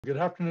Good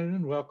afternoon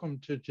and welcome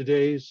to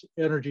today's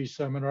energy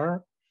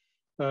seminar.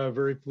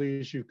 Very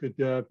pleased you could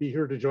be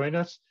here to join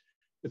us.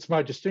 It's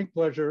my distinct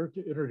pleasure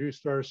to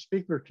introduce our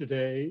speaker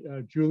today,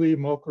 Julie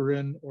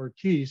Molkerin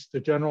Ortiz, the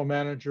General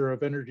Manager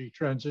of Energy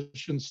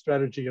Transition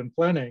Strategy and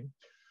Planning.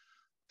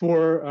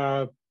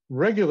 For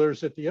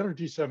regulars at the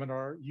energy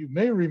seminar, you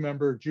may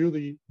remember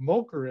Julie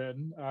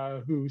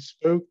Molkerin, who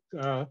spoke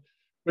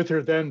with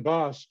her then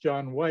boss,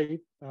 John White,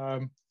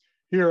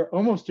 here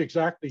almost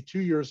exactly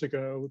 2 years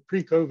ago,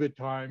 pre-COVID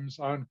times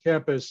on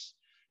campus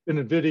in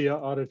NVIDIA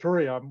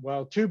auditorium.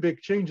 Well, two big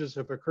changes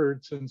have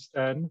occurred since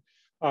then.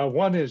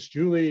 One is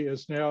Julie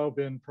has now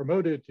been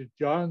promoted to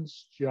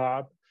John's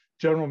job,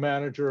 General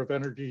Manager of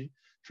Energy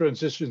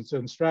Transitions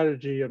and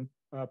Strategy and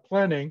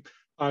Planning.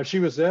 She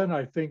was then,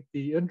 I think,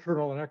 the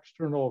internal and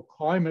external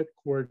climate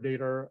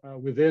coordinator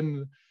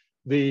within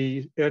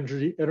the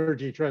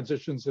energy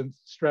transitions and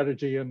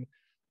strategy and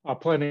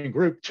planning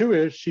group. Two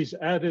is she's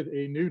added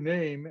a new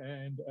name,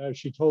 and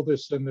she told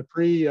us in the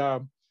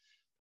pre-session,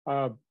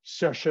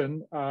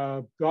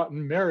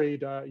 gotten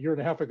married a year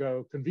and a half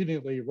ago,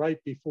 conveniently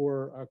right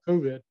before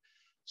COVID.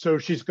 So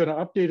she's going to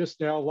update us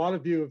now. A lot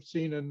of you have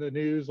seen in the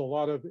news a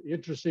lot of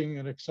interesting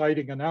and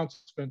exciting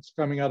announcements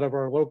coming out of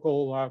our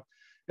local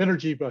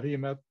energy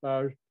behemoth,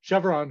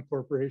 Chevron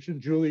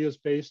Corporation. Julie is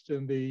based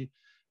in the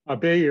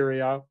Bay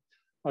Area.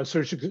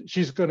 So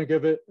she's going to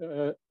give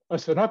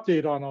us an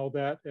update on all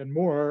that and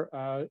more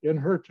in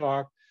her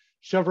talk,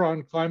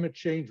 Chevron Climate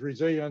Change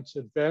Resilience,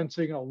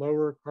 Advancing a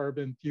Lower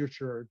Carbon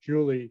Future.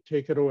 Julie,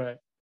 take it away.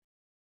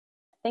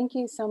 Thank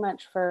you so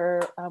much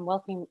for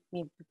welcoming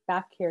me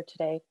back here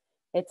today.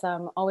 It's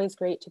always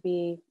great to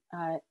be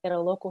at a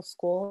local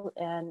school,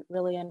 and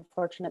really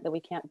unfortunate that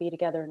we can't be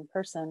together in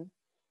person.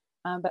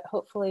 But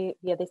hopefully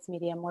via this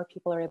medium, more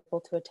people are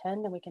able to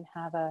attend and we can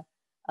have a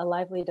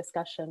lively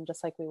discussion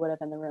just like we would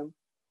have in the room.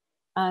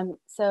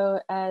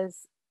 So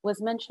as was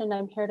mentioned,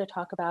 I'm here to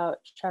talk about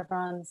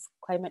Chevron's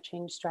climate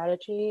change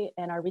strategy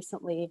and our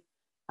recently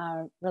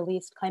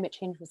released climate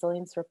change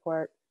resilience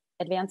report,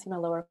 Advancing a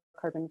Lower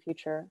Carbon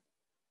Future.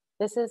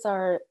 This is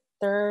our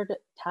third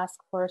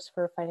task force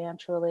for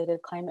financial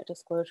related climate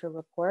disclosure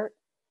report,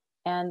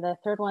 and the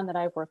third one that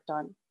I've worked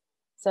on.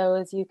 So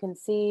as you can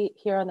see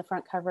here on the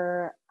front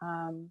cover,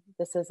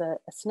 this is a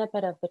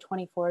snippet of the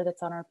 24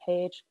 that's on our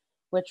page,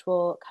 which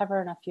we'll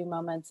cover in a few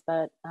moments,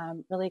 but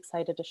I'm really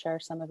excited to share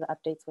some of the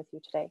updates with you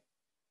today.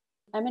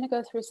 I'm going to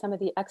go through some of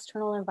the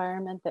external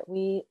environment that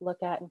we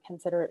look at and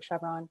consider at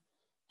Chevron,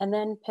 and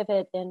then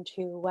pivot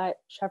into what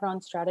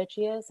Chevron's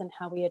strategy is and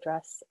how we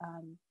address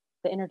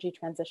the energy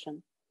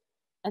transition.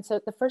 And so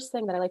the first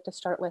thing that I like to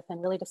start with,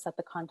 and really to set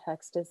the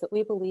context, is that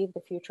we believe the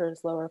future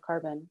is lower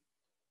carbon.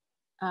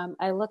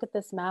 I look at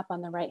this map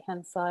on the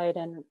right-hand side,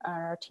 and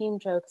our team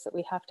jokes that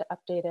we have to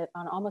update it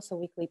on almost a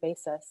weekly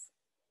basis.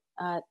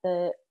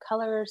 The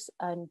colors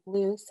in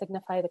blue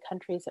signify the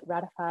countries that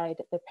ratified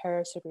the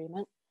Paris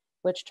Agreement,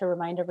 which, to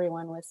remind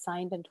everyone, was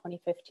signed in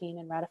 2015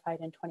 and ratified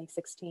in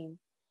 2016.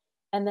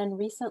 And then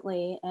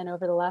recently, and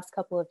over the last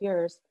couple of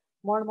years,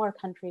 more and more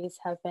countries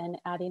have been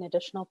adding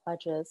additional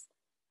pledges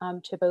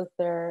to both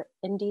their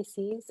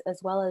NDCs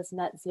as well as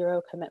net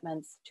zero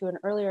commitments to an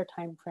earlier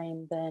time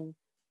frame than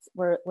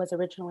was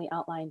originally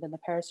outlined in the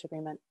Paris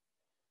Agreement.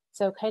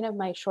 So kind of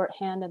my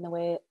shorthand and the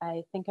way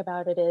I think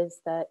about it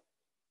is that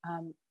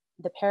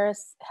the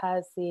Paris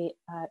has the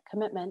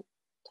commitment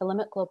to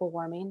limit global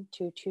warming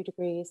to 2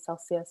 degrees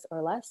Celsius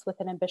or less, with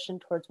an ambition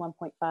towards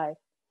 1.5.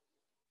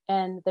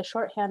 And the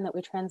shorthand that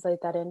we translate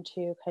that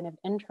into kind of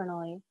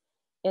internally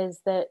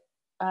is that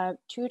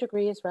 2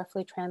 degrees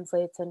roughly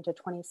translates into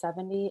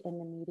 2070 in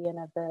the median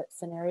of the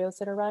scenarios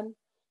that are run,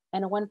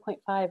 and a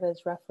 1.5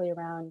 is roughly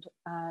around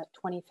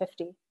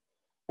 2050.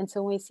 And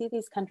so when we see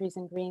these countries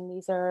in green,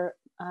 these are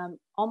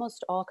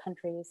almost all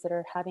countries that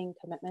are having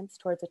commitments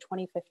towards a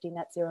 2050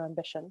 net zero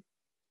ambition.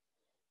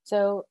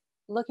 So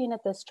looking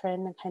at this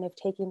trend and kind of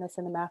taking this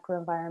in the macro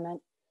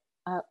environment,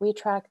 we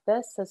track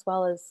this as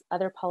well as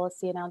other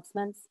policy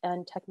announcements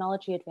and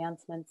technology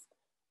advancements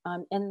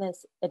in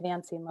this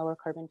advancing lower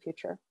carbon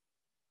future.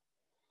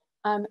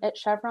 At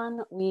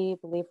Chevron, we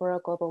believe we're a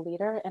global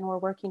leader and we're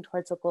working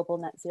towards a global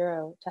net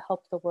zero to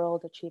help the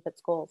world achieve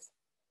its goals.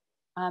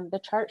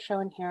 The chart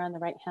shown here on the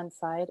right-hand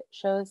side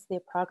shows the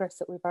progress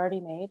that we've already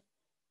made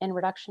in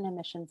reduction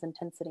emissions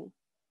intensity.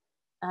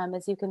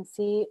 As you can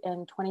see,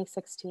 in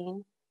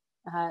 2016,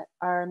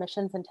 our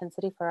emissions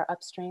intensity for our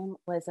upstream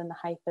was in the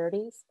high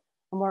 30s,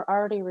 and we're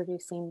already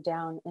reducing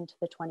down into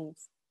the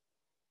 20s.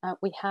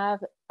 We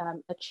have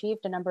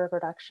achieved a number of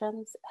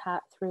reductions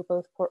through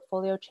both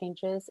portfolio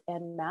changes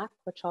and MAC,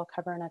 which I'll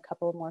cover in a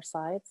couple more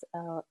slides,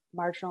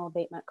 marginal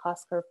abatement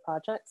cost curve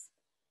projects.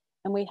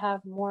 And we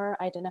have more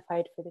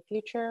identified for the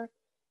future,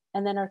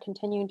 and then are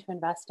continuing to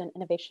invest in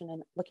innovation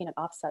and looking at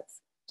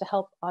offsets to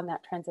help on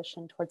that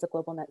transition towards a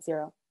global net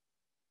zero.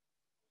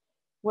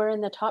 We're in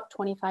the top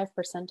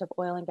 25% of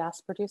oil and gas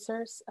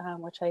producers,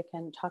 which I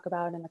can talk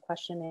about in the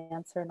question and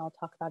answer, and I'll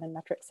talk about in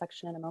metrics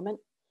section in a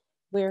moment.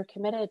 We're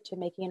committed to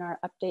making our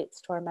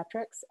updates to our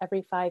metrics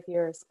every 5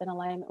 years in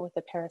alignment with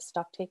the Paris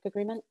Stocktake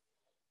Agreement,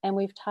 And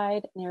we've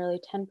tied nearly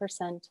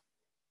 10%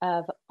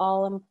 of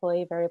all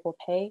employee variable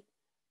pay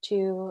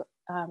to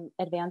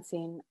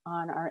advancing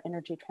on our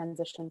energy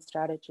transition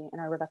strategy and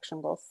our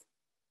reduction goals.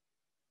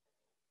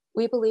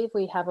 We believe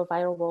we have a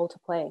vital role to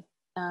play.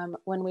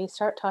 When we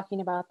start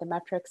talking about the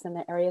metrics and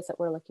the areas that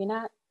we're looking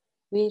at,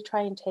 we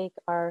try and take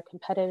our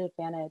competitive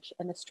advantage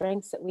and the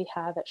strengths that we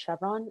have at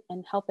Chevron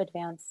and help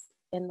advance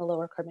in the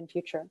lower carbon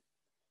future.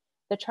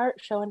 The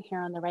chart shown here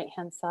on the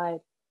right-hand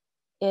side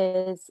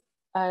is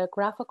a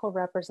graphical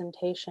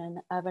representation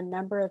of a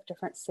number of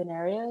different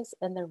scenarios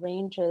and the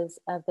ranges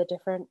of the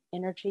different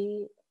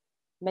energy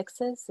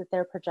mixes that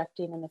they're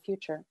projecting in the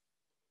future.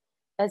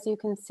 As you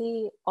can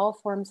see, all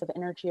forms of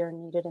energy are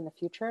needed in the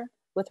future,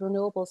 with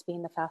renewables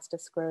being the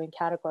fastest growing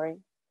category.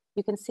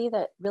 You can see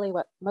that really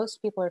what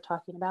most people are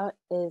talking about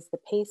is the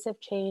pace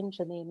of change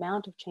and the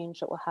amount of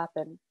change that will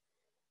happen.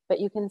 But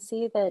you can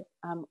see that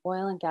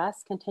oil and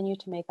gas continue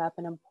to make up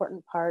an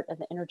important part of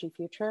the energy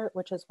future,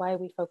 which is why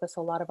we focus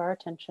a lot of our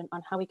attention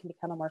on how we can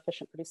become a more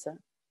efficient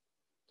producer.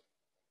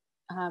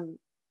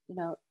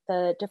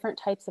 The different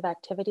types of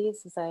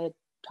activities, as I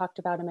talked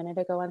about a minute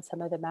ago on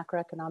some of the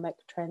macroeconomic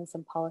trends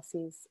and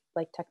policies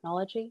like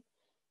technology,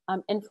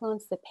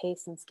 influence the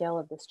pace and scale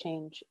of this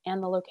change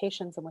and the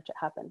locations in which it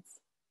happens.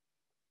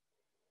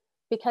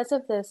 Because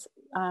of this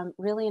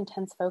really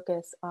intense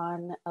focus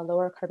on a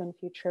lower carbon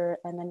future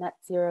and the net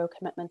zero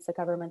commitments that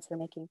governments are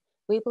making,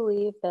 we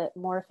believe that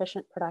more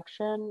efficient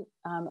production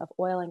of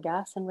oil and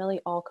gas and really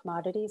all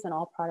commodities and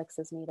all products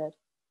is needed.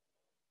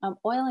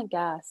 Oil and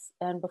gas,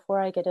 and before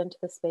I get into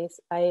the space,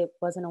 I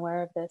wasn't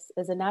aware of this,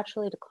 is a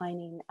naturally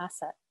declining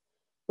asset,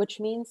 which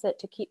means that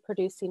to keep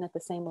producing at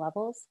the same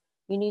levels,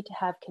 you need to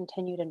have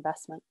continued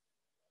investment.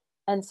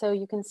 And so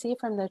you can see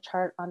from the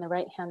chart on the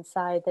right-hand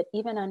side that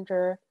even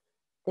under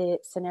the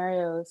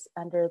scenarios,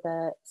 under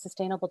the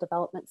sustainable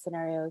development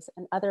scenarios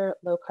and other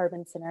low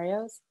carbon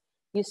scenarios,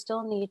 you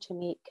still need to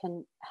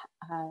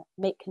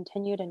make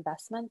continued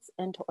investments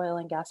into oil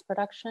and gas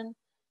production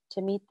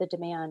to meet the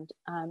demand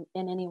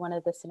in any one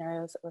of the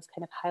scenarios that was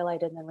kind of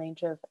highlighted in the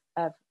range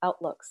of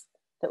outlooks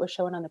that was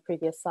shown on the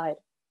previous slide.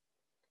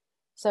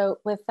 So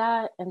with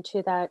that and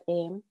to that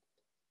aim,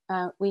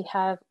 we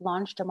have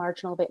launched a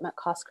marginal abatement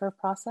cost curve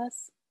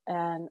process,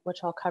 and which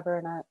I'll cover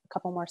in a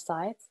couple more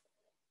slides.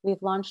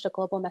 We've launched a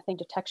global methane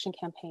detection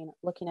campaign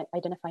looking at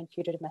identifying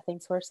fugitive methane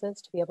sources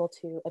to be able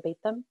to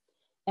abate them.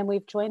 And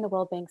we've joined the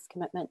World Bank's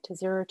commitment to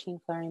zero routine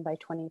flaring by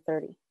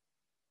 2030.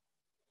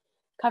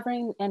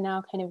 Covering and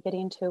now kind of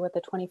getting to what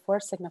the 24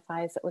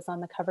 signifies that was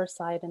on the cover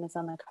slide and is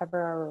on the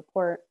cover of our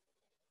report,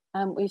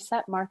 we've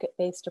set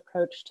market-based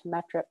approach to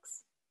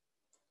metrics,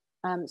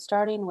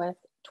 starting with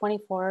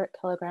 24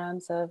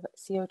 kilograms of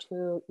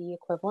CO2e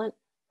equivalent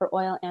for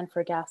oil and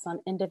for gas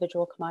on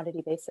individual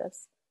commodity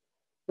basis.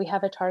 We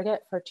have a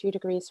target for 2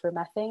 degrees for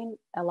methane,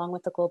 along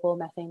with the global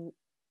methane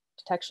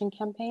detection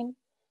campaign,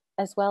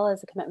 as well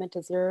as a commitment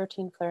to zero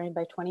routine flaring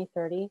by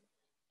 2030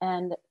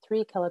 and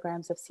 3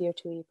 kilograms of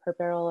CO2e per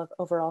barrel of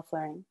overall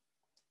flaring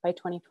by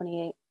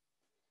 2028.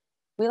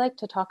 We like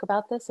to talk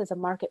about this as a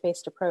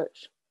market-based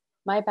approach.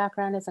 My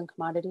background is in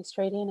commodities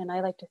trading, and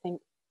I like to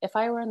think, if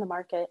I were in the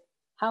market,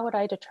 how would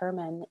I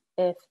determine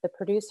if the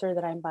producer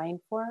that I'm buying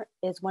for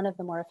is one of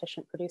the more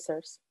efficient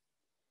producers?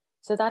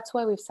 So that's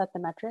why we've set the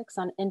metrics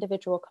on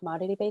individual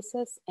commodity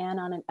basis and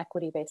on an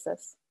equity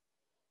basis.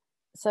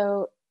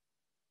 So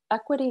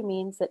equity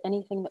means that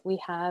anything that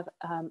we have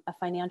a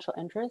financial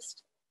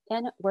interest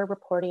in, we're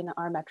reporting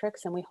our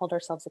metrics and we hold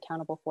ourselves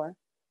accountable for.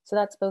 So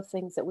that's both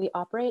things that we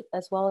operate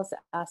as well as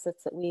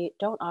assets that we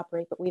don't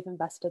operate, but we've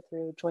invested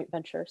through joint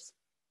ventures.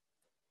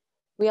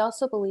 We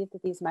also believe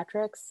that these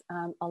metrics,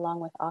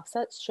 along with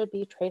offsets, should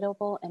be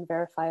tradable and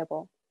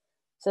verifiable,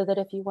 so that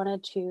if you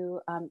wanted to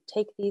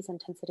take these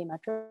intensity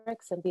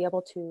metrics and be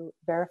able to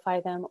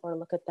verify them or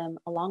look at them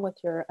along with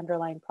your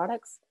underlying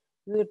products,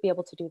 you would be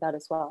able to do that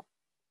as well.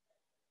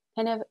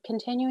 Kind of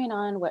continuing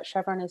on what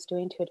Chevron is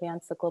doing to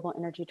advance the global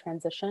energy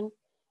transition,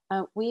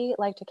 we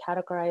like to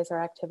categorize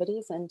our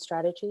activities and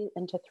strategy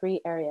into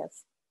 3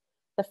 areas.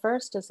 The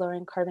first is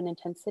lowering carbon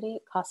intensity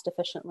cost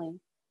efficiently,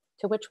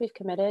 to which we've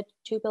committed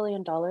 $2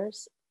 billion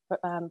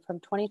from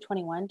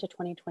 2021 to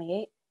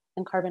 2028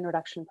 in carbon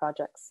reduction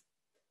projects.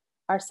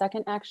 Our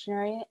second action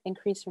area,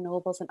 increase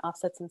renewables and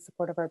offsets in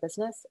support of our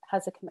business,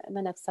 has a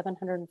commitment of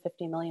 $750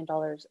 million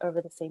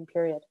over the same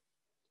period.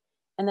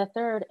 And the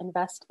third,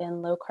 invest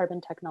in low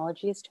carbon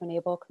technologies to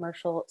enable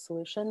commercial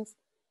solutions,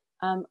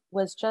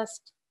 was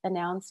just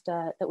announced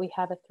that we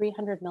have a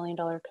 $300 million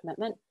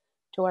commitment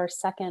to our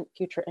second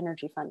Future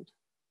Energy Fund.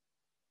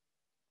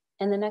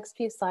 In the next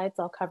few slides,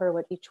 I'll cover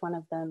what each one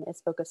of them is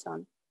focused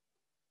on.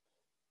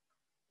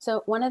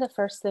 So one of the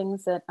first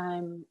things that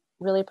I'm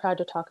really proud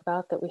to talk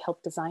about that we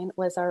helped design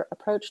was our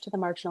approach to the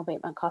marginal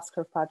abatement cost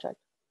curve project.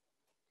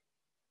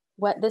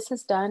 What this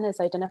has done is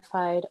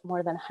identified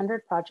more than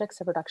 100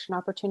 projects of reduction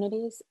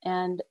opportunities.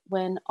 And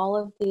when all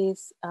of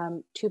these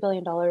 $2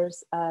 billion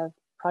of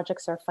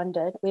projects are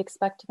funded, we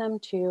expect them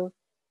to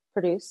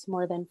produce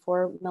more than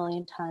 4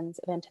 million tons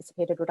of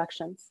anticipated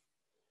reductions.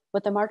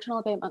 What the Marginal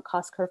Abatement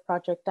Cost Curve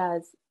project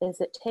does is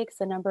it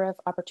takes a number of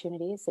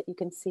opportunities that you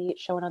can see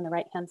shown on the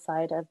right-hand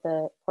side of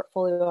the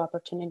portfolio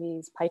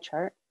opportunities pie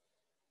chart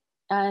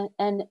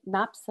and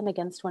maps them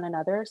against one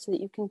another so that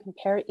you can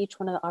compare each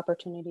one of the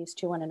opportunities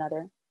to one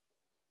another.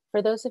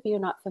 For those of you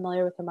not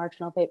familiar with the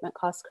Marginal Abatement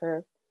Cost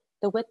Curve,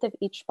 the width of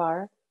each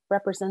bar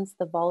represents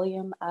the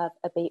volume of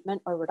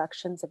abatement or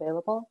reductions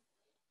available,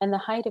 and the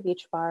height of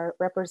each bar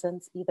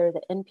represents either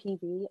the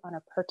NPV on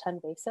a per ton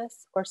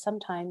basis or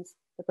sometimes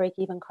the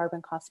break-even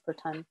carbon cost per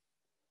ton.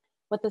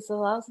 What this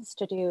allows us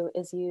to do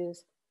is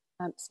use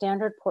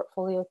standard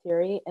portfolio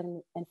theory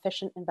and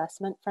efficient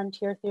investment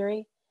frontier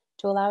theory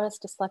to allow us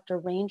to select a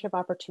range of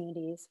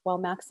opportunities while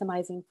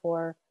maximizing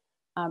for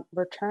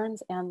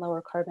returns and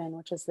lower carbon,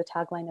 which is the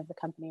tagline of the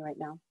company right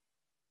now.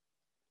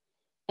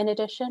 In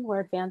addition,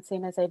 we're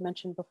advancing, as I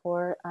mentioned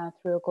before,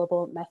 through a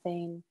global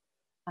methane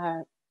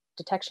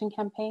detection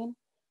campaign.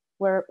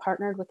 We're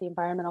partnered with the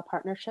Environmental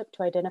Partnership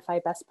to identify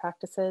best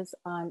practices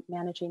on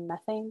managing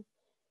methane.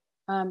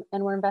 And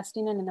we're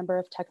investing in a number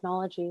of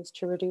technologies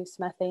to reduce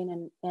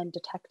methane and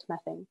detect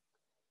methane.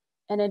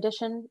 In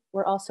addition,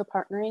 we're also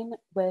partnering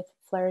with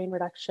flaring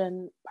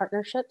reduction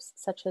partnerships,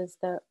 such as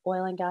the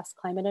Oil and Gas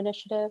Climate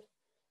Initiative,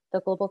 the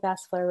Global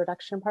Gas Flare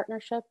Reduction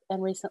Partnership,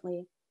 and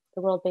recently,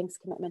 the World Bank's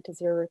commitment to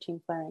zero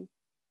routine flaring.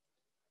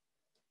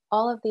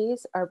 All of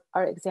these are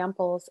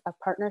examples of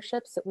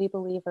partnerships that we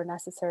believe are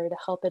necessary to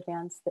help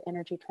advance the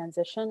energy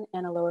transition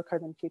and a lower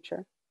carbon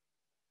future.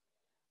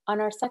 On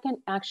our second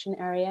action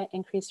area,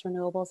 increase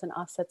renewables and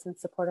offsets in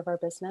support of our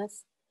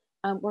business,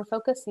 we're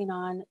focusing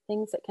on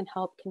things that can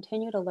help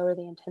continue to lower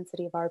the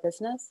intensity of our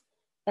business,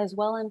 as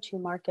well into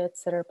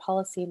markets that are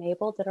policy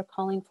enabled that are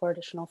calling for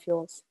additional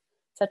fuels,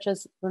 such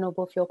as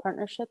renewable fuel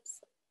partnerships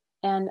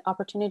and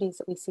opportunities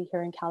that we see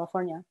here in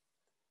California.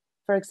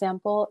 For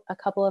example, a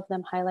couple of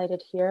them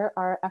highlighted here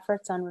are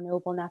efforts on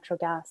renewable natural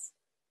gas.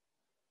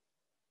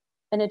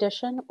 In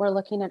addition, we're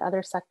looking at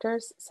other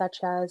sectors such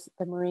as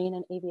the marine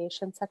and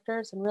aviation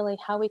sectors and really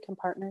how we can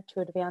partner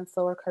to advance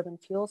lower carbon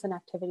fuels and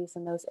activities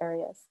in those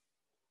areas,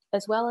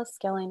 as well as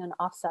scaling and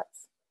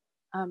offsets.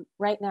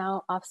 Right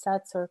now,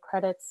 offsets or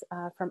credits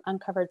from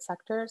uncovered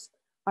sectors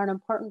are an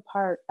important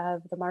part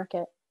of the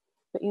market,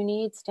 but you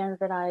need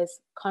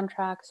standardized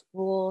contracts,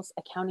 rules,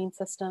 accounting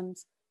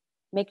systems,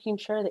 making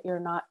sure that you're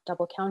not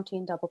double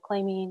counting, double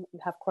claiming, you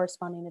have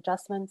corresponding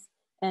adjustments,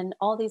 and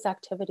all these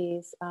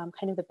activities,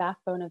 kind of the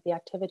backbone of the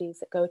activities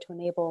that go to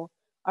enable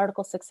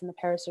Article 6 in the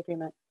Paris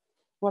Agreement.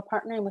 We're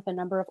partnering with a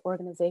number of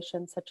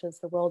organizations such as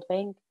the World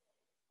Bank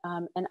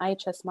and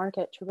IHS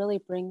Markit to really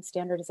bring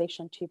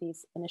standardization to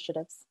these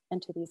initiatives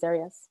and to these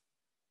areas.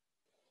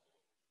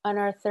 On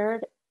our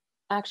third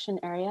action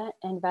area,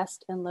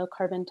 invest in low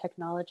carbon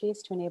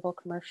technologies to enable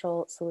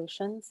commercial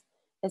solutions.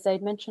 As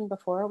I'd mentioned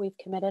before, we've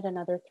committed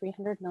another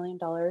 $300 million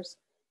to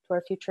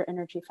our Future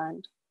Energy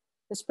Fund.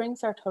 This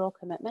brings our total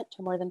commitment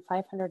to more than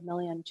 $500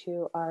 million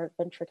to our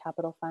venture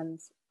capital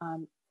funds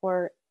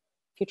for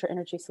future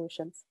energy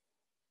solutions.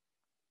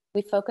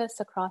 We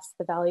focus across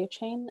the value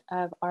chain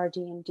of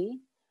RD&D,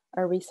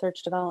 our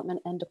research,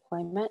 development, and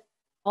deployment,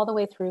 all the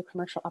way through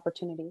commercial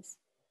opportunities.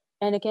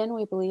 And again,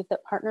 we believe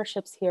that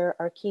partnerships here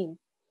are key.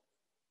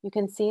 You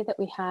can see that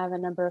we have a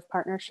number of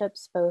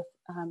partnerships both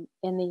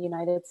in the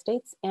United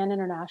States and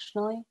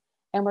internationally,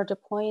 and we're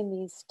deploying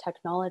these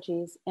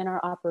technologies in our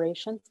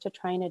operations to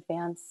try and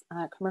advance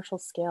commercial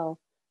scale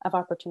of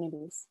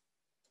opportunities.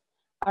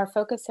 Our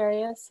focus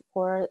areas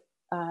for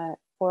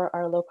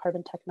our low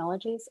carbon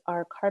technologies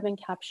are carbon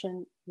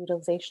capture,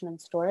 utilization and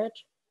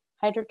storage,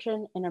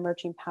 hydrogen, and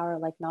emerging power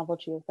like novel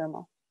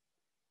geothermal.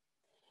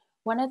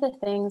 One of the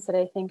things that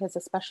I think is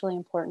especially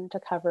important to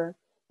cover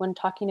when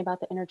talking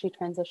about the energy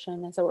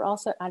transition is that we're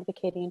also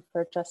advocating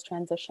for just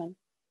transition.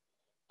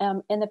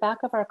 In the back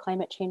of our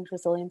climate change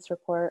resilience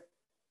report,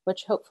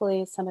 which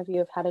hopefully some of you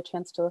have had a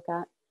chance to look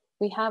at,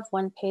 we have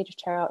one-page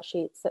tear-out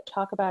sheets that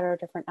talk about our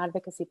different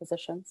advocacy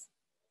positions.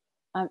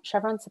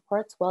 Chevron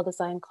supports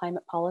well-designed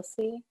climate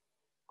policy,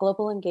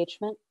 global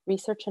engagement,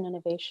 research and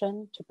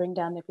innovation to bring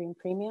down the green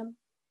premium,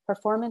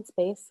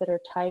 performance-based that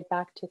are tied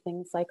back to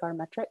things like our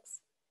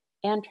metrics,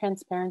 and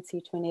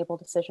transparency to enable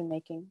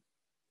decision-making.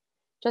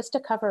 Just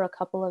to cover a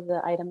couple of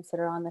the items that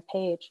are on the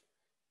page,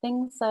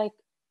 things like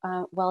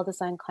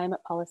well-designed climate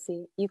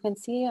policy, you can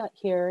see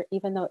here,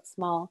 even though it's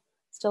small,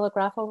 still a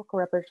graphical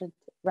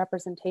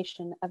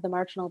representation of the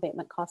marginal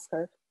abatement cost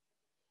curve.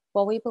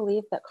 While we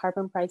believe that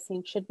carbon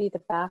pricing should be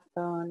the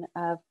backbone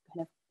of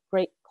kind of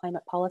great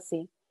climate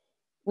policy,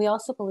 we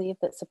also believe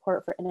that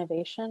support for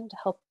innovation to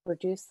help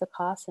reduce the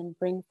costs and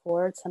bring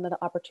forward some of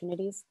the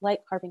opportunities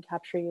like carbon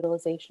capture,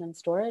 utilization, and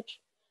storage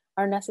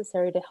are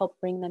necessary to help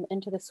bring them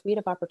into the suite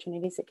of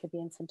opportunities that could be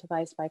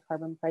incentivized by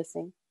carbon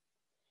pricing.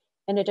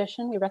 In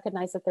addition, we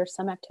recognize that there's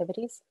some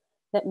activities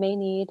that may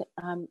need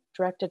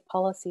directed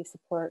policy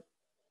support.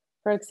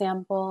 For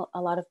example,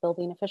 a lot of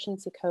building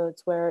efficiency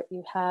codes where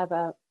you have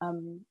a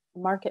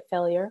market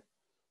failure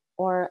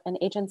or an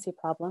agency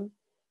problem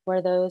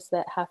where those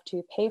that have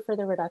to pay for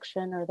the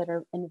reduction or that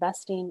are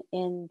investing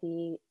in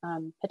the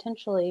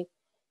potentially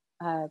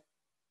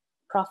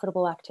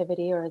profitable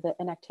activity or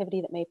an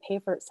activity that may pay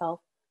for itself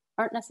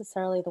aren't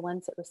necessarily the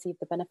ones that receive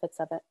the benefits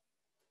of it.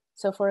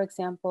 So for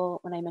example,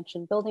 when I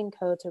mentioned building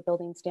codes or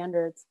building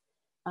standards,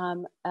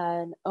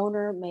 an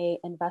owner may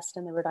invest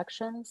in the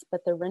reductions,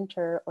 but the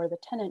renter or the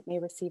tenant may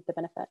receive the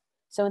benefit.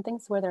 So in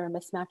things where there are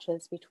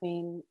mismatches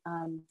between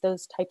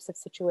those types of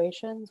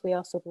situations, we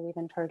also believe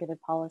in targeted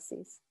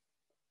policies.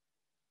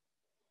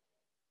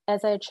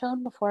 As I had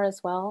shown before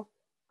as well,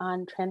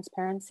 on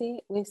transparency,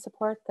 we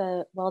support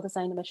the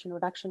well-designed emission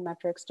reduction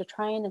metrics to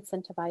try and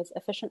incentivize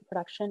efficient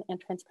production and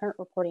transparent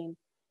reporting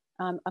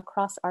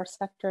across our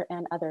sector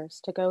and others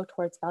to go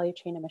towards value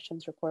chain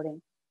emissions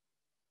reporting.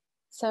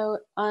 So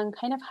on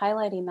kind of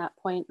highlighting that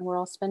point, and where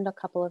I'll spend a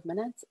couple of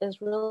minutes,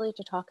 is really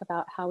to talk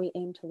about how we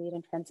aim to lead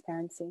in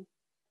transparency.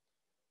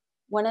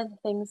 One of the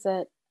things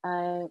that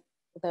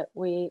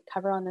we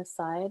cover on this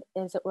side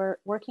is that we're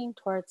working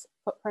towards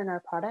footprint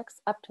our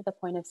products up to the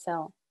point of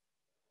sale.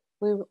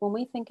 When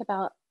we think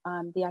about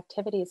the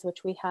activities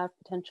which we have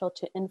potential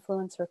to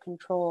influence or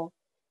control,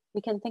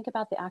 we can think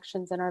about the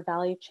actions in our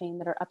value chain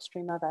that are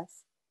upstream of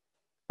us.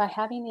 By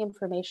having the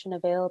information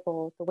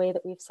available, the way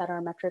that we've set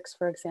our metrics,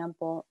 for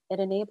example, it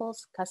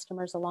enables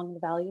customers along the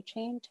value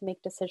chain to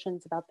make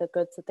decisions about the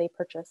goods that they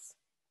purchase.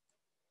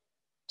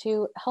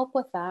 To help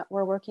with that,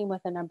 we're working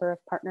with a number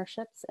of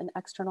partnerships and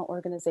external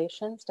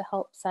organizations to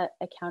help set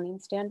accounting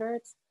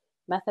standards,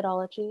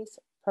 methodologies,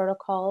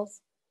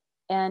 protocols,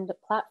 and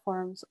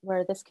platforms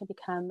where this can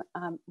become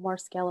more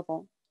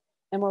scalable.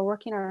 And we're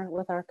working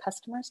with our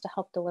customers to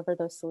help deliver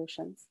those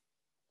solutions.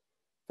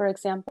 For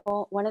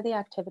example, one of the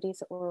activities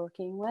that we're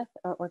working with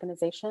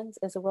organizations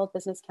is the World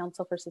Business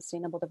Council for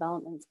Sustainable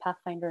Development's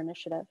Pathfinder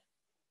Initiative,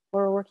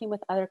 where we're working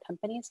with other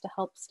companies to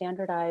help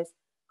standardize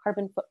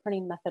carbon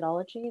footprinting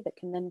methodology that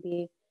can then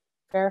be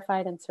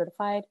verified and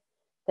certified,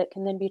 that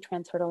can then be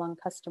transferred along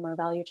customer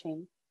value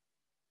chain.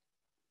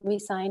 We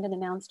signed and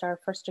announced our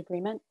first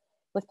agreement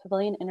with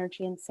Pavilion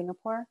Energy in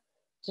Singapore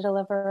to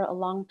deliver a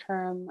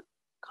long-term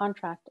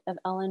contract of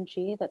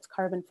LNG that's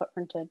carbon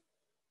footprinted.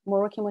 We're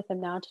working with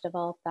them now to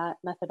develop that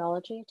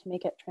methodology to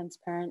make it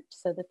transparent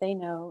so that they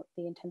know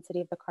the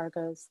intensity of the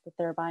cargoes that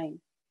they're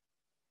buying.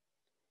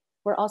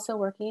 We're also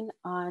working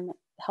on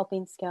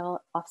helping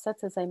scale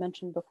offsets, as I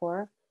mentioned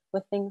before,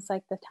 with things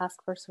like the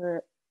Task Force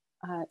for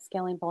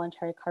Scaling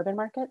Voluntary Carbon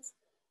Markets,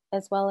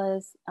 as well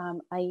as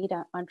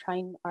AIDA on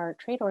trying our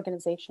trade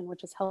organization,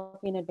 which is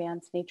helping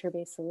advance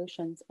nature-based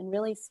solutions and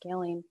really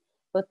scaling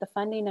both the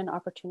funding and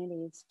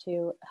opportunities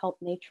to help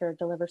nature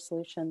deliver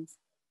solutions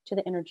to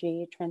the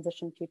energy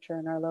transition future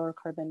and our lower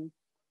carbon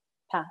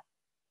path.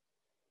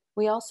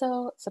 We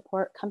also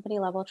support company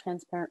level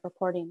transparent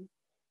reporting.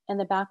 In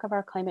the back of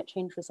our climate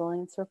change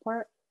resilience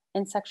report,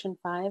 in section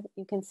 5,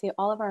 you can see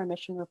all of our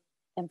emission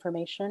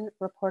information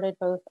reported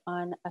both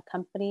on a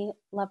company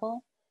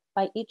level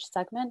by each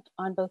segment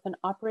on both an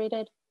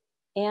operated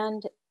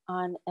and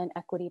on an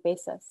equity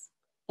basis.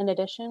 In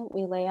addition,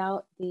 we lay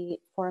out the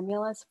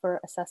formulas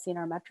for assessing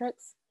our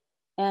metrics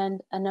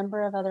and a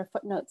number of other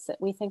footnotes that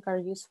we think are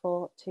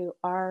useful to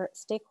our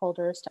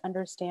stakeholders to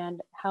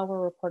understand how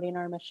we're reporting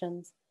our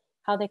emissions,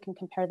 how they can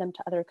compare them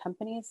to other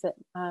companies that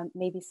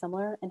may be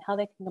similar, and how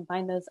they can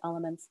combine those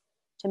elements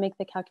to make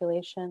the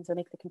calculations or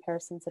make the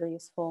comparisons that are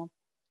useful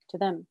to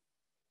them.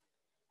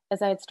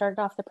 As I had started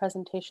off the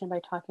presentation by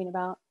talking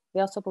about,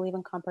 we also believe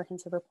in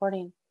comprehensive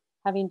reporting,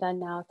 having done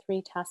now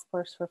 3 task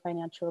force for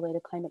financial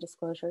related climate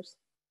disclosures.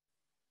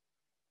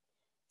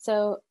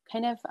 So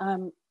kind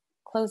of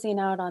closing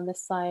out on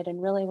this slide,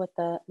 and really with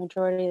the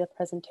majority of the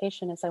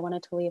presentation, is I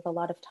wanted to leave a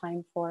lot of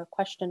time for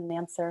question and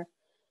answer.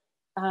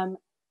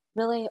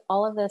 Really,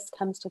 all of this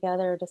comes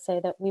together to say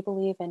that we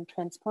believe in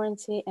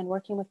transparency and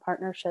working with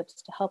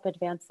partnerships to help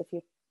advance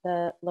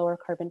the lower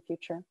carbon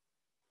future.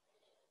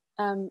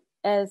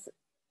 As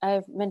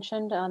I've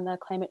mentioned on the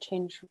climate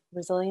change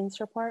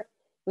resilience report,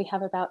 we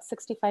have about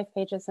 65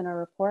 pages in our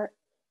report,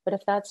 but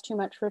if that's too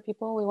much for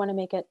people, we want to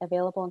make it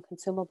available and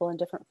consumable in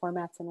different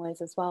formats and ways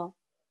as well.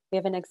 We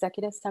have an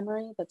executive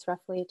summary that's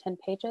roughly 10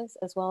 pages,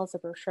 as well as a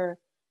brochure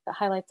that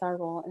highlights our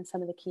role and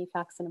some of the key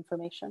facts and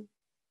information.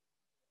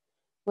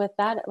 With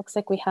that, it looks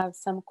like we have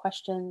some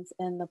questions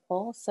in the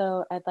poll,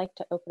 so I'd like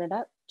to open it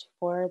up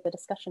for the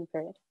discussion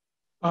period.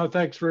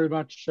 Thanks very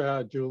much,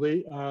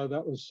 Julie.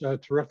 That was a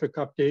terrific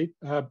update.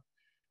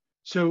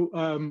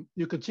 So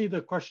you can see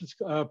the questions.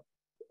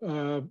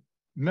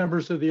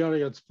 Members of the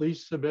audience,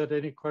 please submit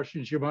any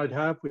questions you might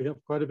have. We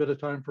have quite a bit of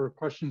time for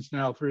questions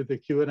now through the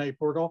Q&A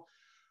portal.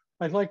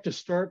 I'd like to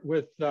start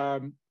with,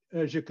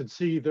 as you can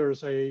see,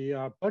 there's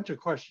a bunch of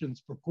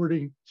questions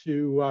purporting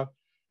to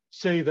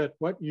say that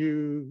what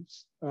you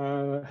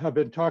have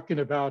been talking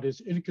about is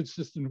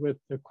inconsistent with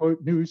the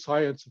quote, new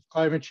science of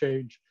climate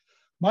change.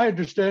 My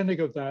understanding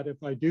of that,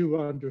 if I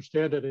do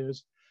understand it,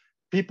 is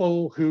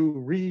people who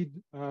read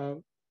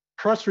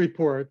press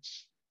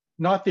reports,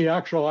 not the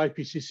actual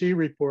IPCC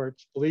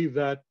reports, believe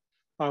that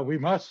we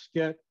must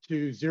get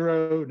to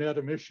zero net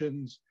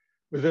emissions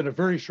within a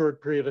very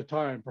short period of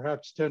time,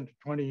 perhaps 10 to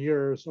 20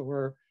 years,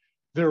 or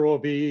there will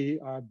be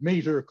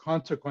major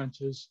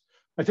consequences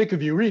I think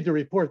if you read the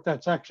report,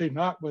 that's actually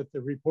not what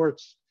the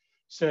reports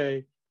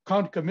say.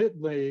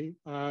 Concomitantly,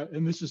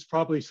 and this is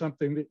probably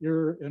something that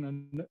you're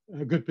in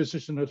a good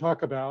position to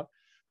talk about,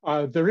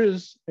 there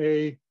is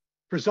a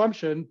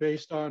presumption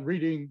based on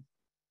reading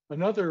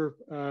another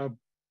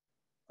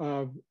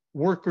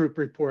work group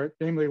report,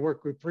 namely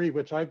work group 3,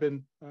 which I've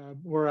been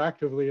more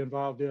actively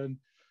involved in,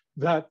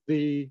 that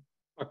the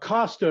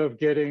cost of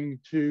getting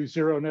to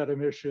zero net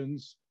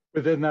emissions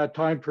within that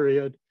time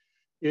period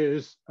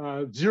is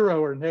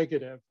 0 or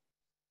negative.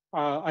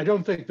 I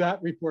don't think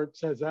that report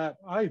says that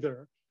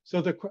either. So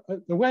the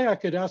way I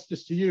could ask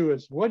this to you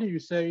is, what do you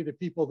say to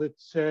people that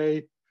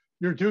say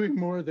you're doing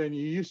more than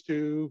you used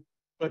to,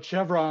 but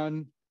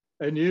Chevron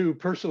and you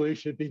personally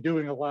should be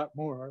doing a lot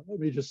more? Let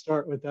me just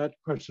start with that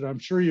question. I'm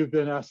sure you've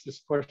been asked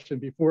this question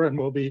before and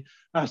will be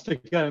asked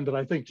again, but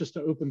I think just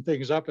to open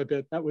things up a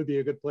bit, that would be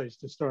a good place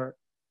to start.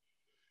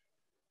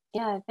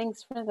 Yeah,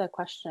 thanks for the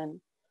question.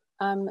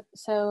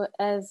 So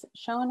as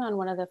shown on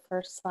one of the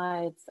first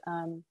slides,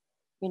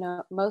 you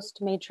know, most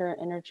major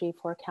energy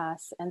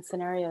forecasts and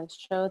scenarios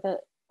show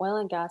that oil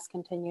and gas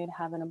continue to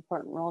have an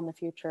important role in the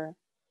future.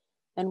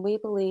 And we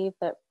believe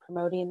that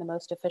promoting the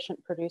most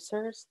efficient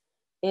producers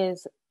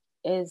is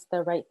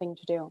the right thing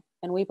to do.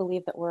 And we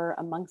believe that we're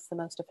amongst the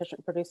most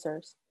efficient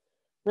producers.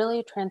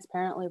 Really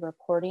transparently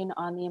reporting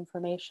on the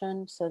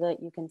information so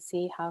that you can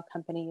see how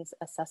companies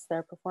assess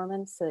their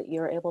performance so that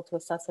you're able to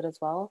assess it as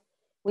well,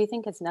 we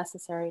think is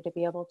necessary to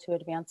be able to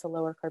advance a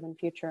lower carbon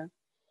future.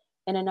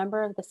 In a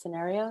number of the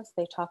scenarios,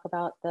 they talk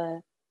about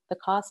the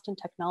cost and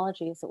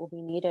technologies that will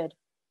be needed.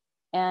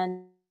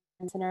 And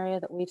a scenario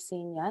that we've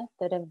seen yet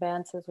that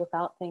advances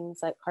without things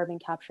like carbon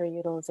capture,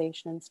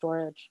 utilization, and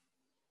storage.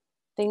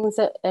 Things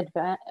that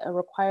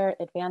require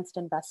advanced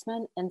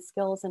investment and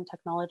skills and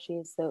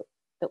technologies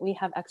that we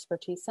have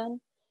expertise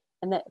in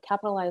and that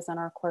capitalize on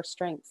our core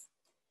strengths.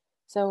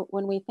 So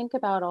when we think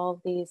about all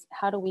of these,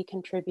 how do we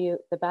contribute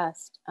the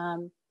best?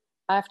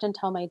 I often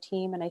tell my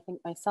team, and I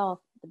think myself,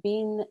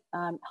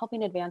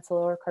 helping advance a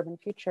lower carbon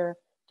future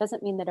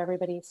doesn't mean that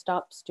everybody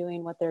stops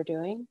doing what they're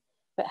doing,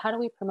 but how do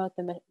we promote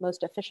the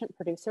most efficient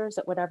producers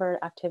at whatever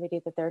activity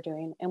that they're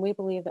doing? And we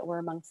believe that we're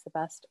amongst the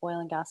best oil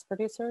and gas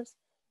producers,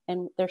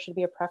 and there should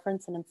be a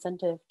preference and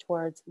incentive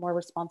towards more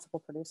responsible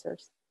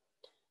producers.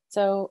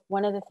 So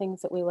one of the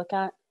things that we look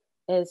at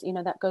is, you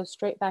know, that goes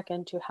straight back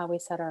into how we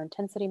set our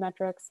intensity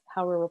metrics,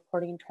 how we're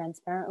reporting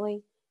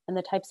transparently, and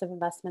the types of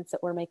investments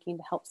that we're making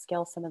to help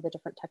scale some of the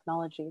different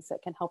technologies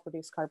that can help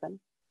reduce carbon.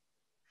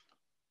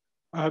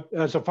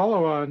 As a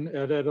follow-on,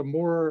 and at a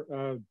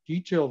more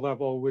detailed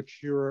level, which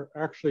you're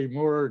actually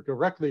more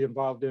directly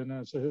involved in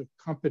as a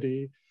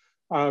company,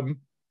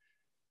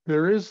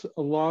 there is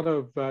a lot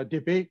of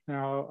debate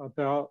now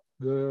about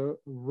the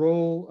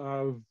role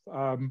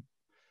of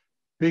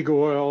big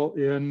oil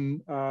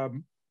in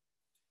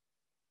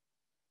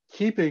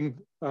keeping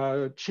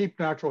cheap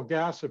natural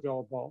gas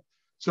available.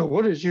 So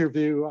what is your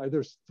view?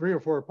 There's 3 or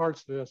 4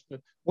 parts to this,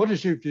 but what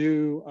is your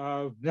view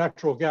of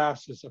natural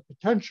gas as a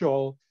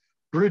potential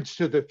bridge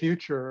to the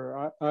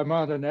future? I'm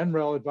on an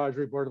NREL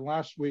advisory board, and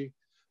last week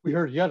we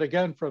heard yet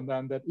again from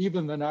them that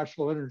even the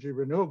National Energy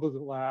Renewable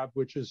Lab,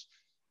 which is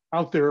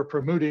out there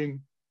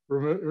promoting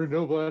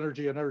renewable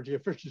energy and energy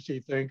efficiency,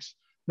 thinks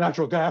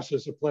natural gas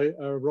has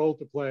a role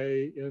to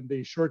play in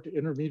the short to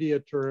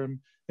intermediate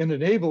term in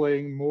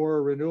enabling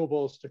more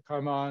renewables to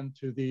come on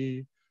to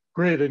the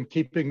grid and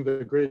keeping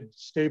the grid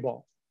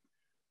stable.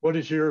 What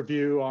is your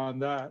view on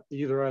that,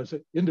 either as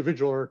an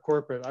individual or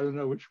corporate? I don't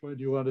know which one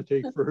you want to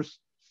take first.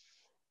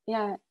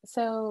 Yeah,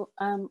 so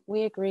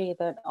we agree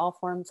that all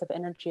forms of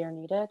energy are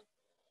needed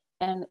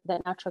and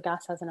that natural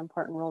gas has an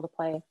important role to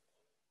play.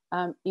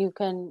 You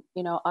can,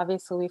 you know,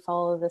 obviously we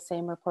follow the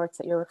same reports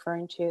that you're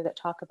referring to that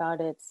talk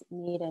about its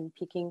need and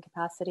peaking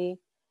capacity.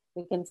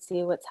 We can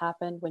see what's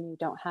happened when you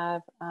don't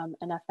have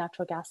enough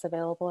natural gas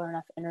available or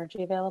enough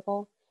energy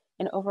available.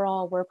 And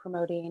overall, we're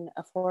promoting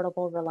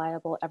affordable,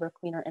 reliable, ever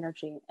cleaner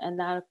energy. And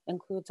that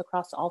includes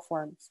across all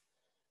forms.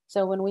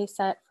 So when we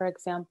set, for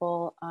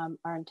example,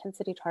 our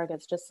intensity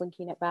targets, just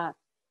linking it back,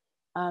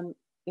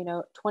 you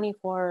know,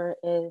 24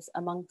 is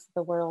amongst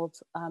the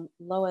world's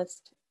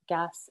lowest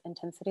gas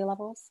intensity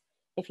levels,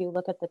 if you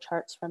look at the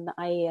charts from the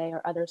IEA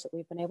or others that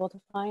we've been able to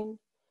find.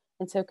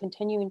 And so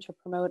continuing to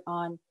promote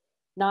on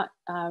not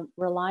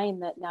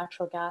relying that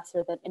natural gas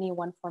or that any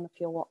one form of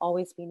fuel will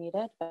always be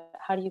needed, but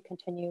how do you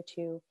continue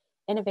to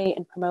innovate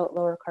and promote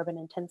lower carbon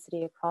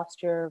intensity across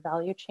your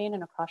value chain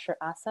and across your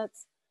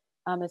assets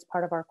as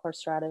part of our core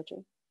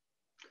strategy.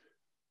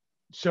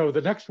 So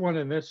the next one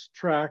in this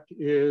track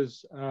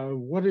is,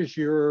 what is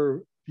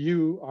your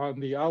view on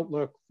the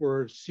outlook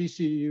for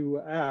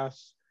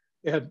CCUS?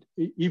 And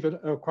even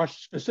a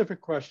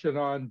specific question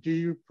on, do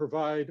you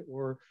provide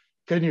or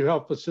can you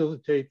help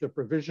facilitate the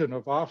provision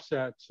of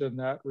offsets in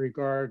that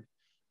regard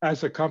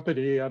as a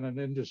company and an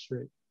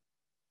industry?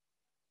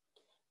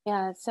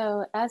 Yeah,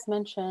 so as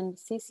mentioned,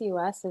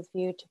 CCUS is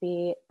viewed to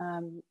be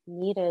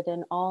needed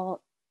in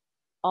all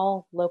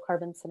low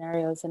carbon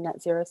scenarios and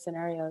net zero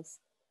scenarios.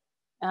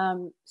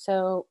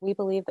 So we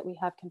believe that we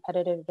have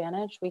competitive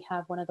advantage. We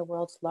have one of the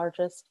world's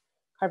largest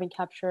carbon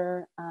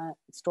capture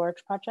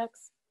storage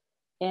projects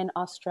in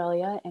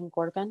Australia in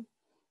Gorgon.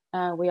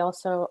 We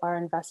also are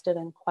invested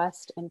in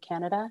Quest in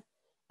Canada,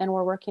 and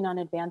we're working on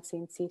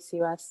advancing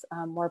CCUS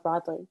more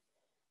broadly.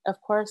 Of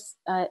course,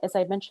 as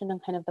I mentioned in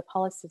kind of the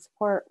policy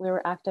support, we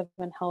were active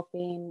in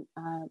helping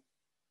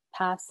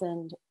pass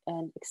and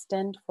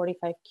extend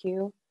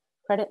 45Q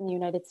credit in the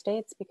United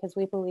States, because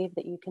we believe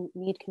that you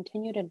need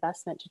continued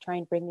investment to try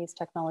and bring these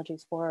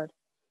technologies forward.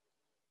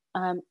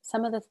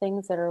 Some of the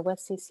things that are with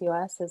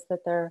CCUS is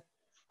that they're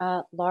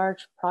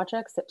large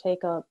projects that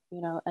take a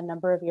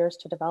number of years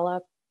to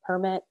develop,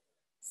 permit,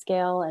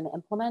 scale, and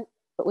implement.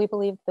 But we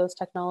believe those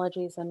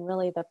technologies and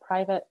really the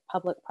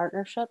private-public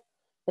partnership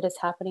that is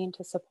happening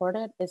to support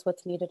it is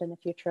what's needed in the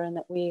future, and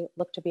that we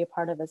look to be a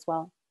part of as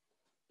well.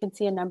 You can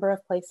see a number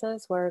of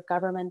places where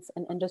governments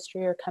and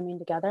industry are coming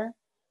together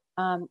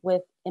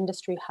with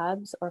industry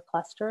hubs or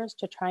clusters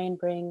to try and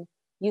bring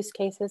use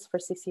cases for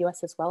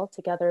CCUS as well,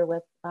 together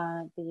with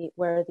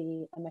where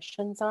the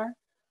emissions are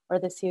or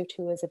the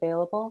CO2 is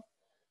available.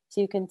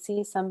 So you can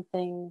see some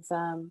things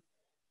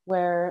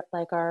where,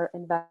 like our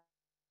investment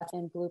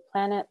in Blue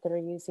Planet, that are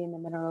using the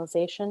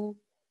mineralization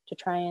to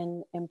try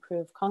and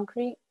improve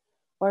concrete,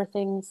 or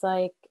things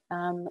like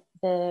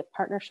the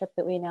partnership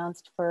that we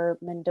announced for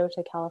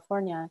Mendota,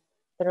 California,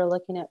 that are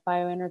looking at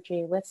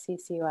bioenergy with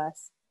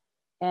CCUS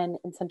and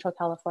in Central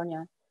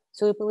California.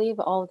 So we believe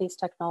all of these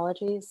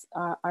technologies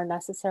are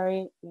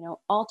necessary.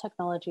 All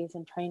technologies,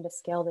 and trying to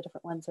scale the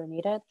different ones are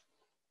needed.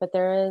 But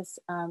there is,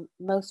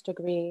 most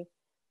agree,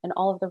 in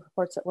all of the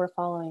reports that we're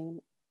following,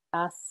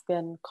 ask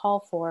and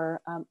call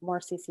for more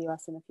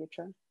CCUS in the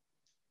future.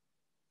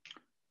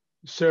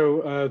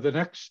 So the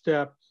next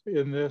step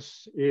in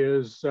this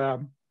is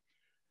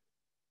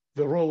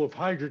the role of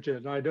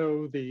hydrogen. I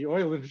know the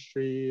oil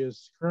industry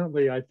is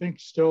currently, I think,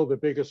 still the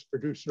biggest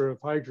producer of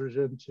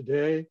hydrogen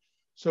today.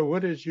 So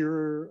what is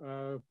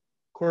your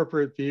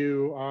corporate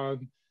view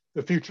on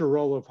the future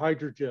role of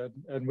hydrogen?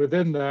 And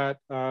within that,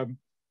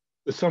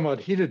 the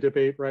somewhat heated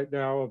debate right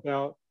now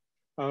about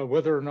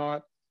whether or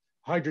not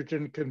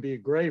hydrogen can be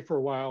gray for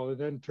a while and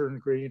then turn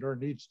green, or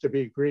needs to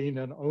be green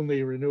and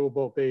only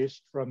renewable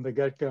based from the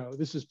get-go.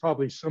 This is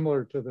probably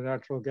similar to the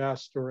natural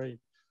gas story,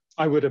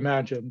 I would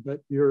imagine, but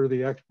you're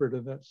the expert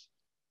in this.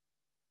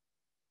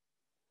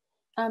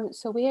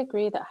 So we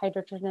agree that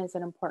hydrogen is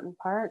an important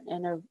part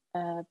and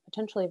a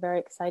potentially very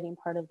exciting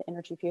part of the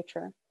energy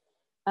future.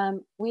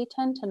 We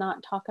tend to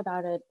not talk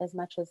about it as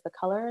much as the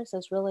colors,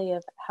 as really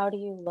of how do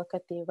you look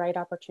at the right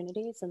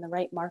opportunities and the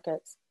right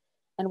markets,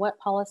 and what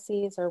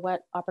policies or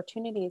what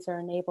opportunities are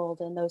enabled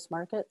in those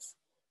markets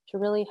to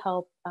really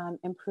help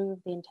improve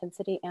the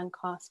intensity and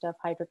cost of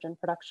hydrogen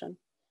production.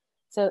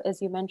 So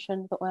as you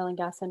mentioned, the oil and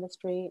gas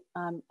industry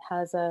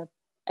has a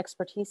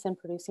expertise in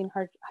producing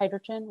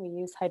hydrogen. We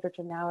use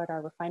hydrogen now at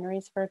our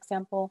refineries, for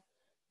example.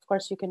 Of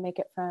course, you can make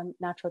it from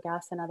natural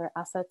gas and other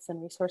assets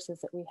and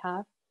resources that we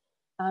have.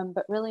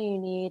 But really you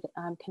need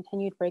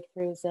continued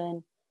breakthroughs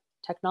in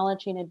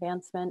technology and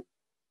advancement,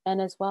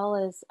 and as well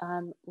as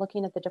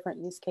looking at the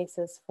different use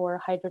cases for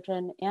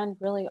hydrogen and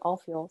really all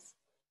fuels.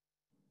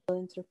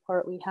 In this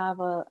report, we have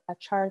a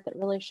chart that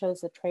really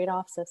shows the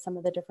trade-offs of some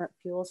of the different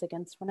fuels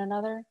against one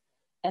another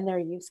and their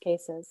use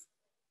cases.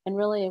 And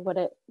really one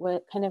of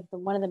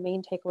the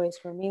main takeaways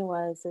for me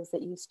is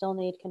that you still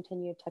need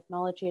continued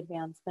technology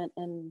advancement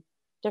in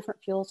different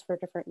fuels for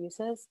different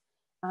uses.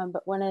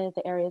 But one of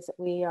the areas that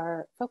we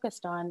are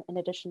focused on, in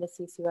addition to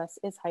CCUS,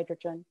 is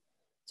hydrogen.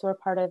 So we're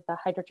part of the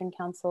Hydrogen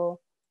Council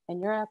in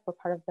Europe, we're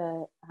part of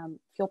the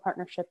Fuel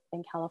Partnership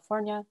in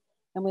California,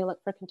 and we look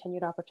for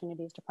continued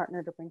opportunities to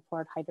partner to bring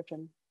forward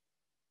hydrogen.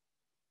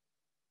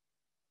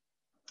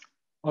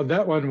 On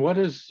that one, what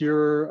is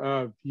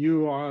your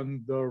view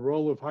on the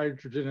role of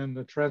hydrogen in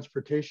the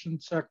transportation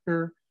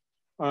sector?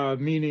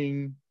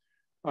 Meaning,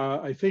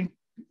 I think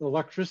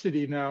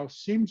electricity now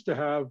seems to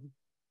have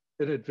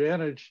an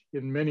advantage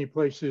in many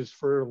places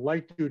for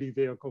light duty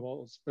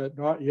vehicles, but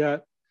not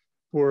yet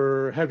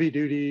for heavy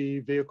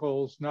duty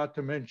vehicles, not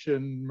to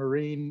mention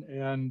marine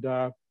and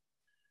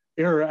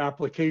air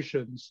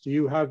applications. Do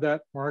you have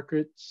that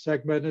market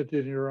segmented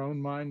in your own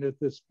mind at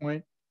this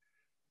point?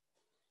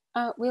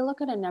 We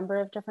look at a number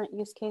of different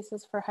use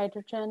cases for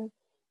hydrogen.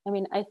 I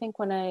mean, I think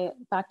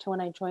back to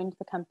when I joined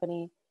the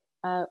company,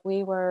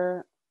 we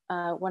were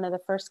one of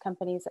the first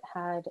companies that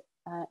had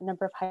a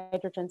number of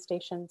hydrogen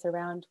stations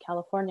around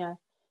California.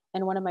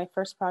 And one of my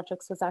first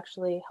projects was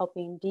actually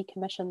helping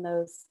decommission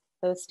those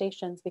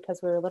stations because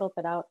we were a little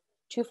bit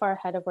too far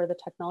ahead of where the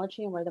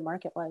technology and where the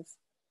market was.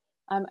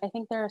 I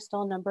think there are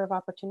still a number of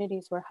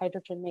opportunities where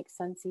hydrogen makes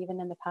sense even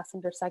in the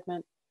passenger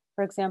segment.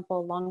 For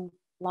example,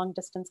 long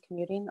distance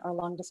commuting or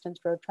long distance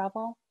road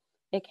travel,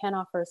 it can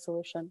offer a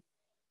solution.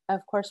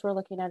 Of course, we're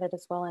looking at it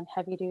as well in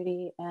heavy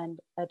duty and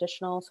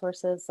additional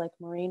sources like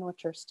marine,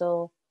 which are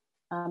still,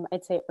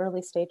 I'd say,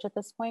 early stage at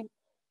this point.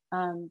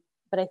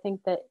 But I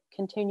think that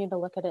continuing to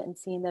look at it and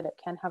seeing that it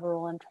can have a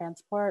role in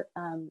transport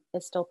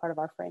is still part of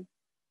our frame.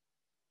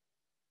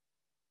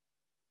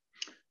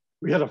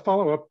 We had a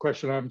follow-up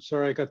question. I'm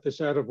sorry I got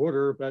this out of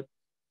order, but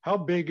how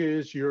big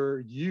is your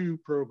U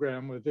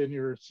program within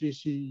your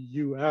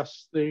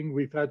CCUS thing?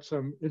 We've had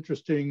some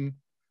interesting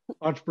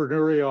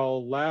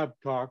entrepreneurial lab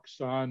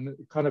talks on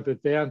kind of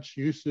advanced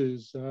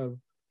uses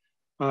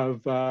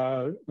of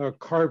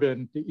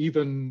carbon to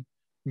even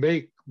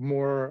make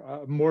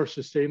more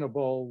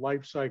sustainable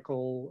life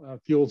cycle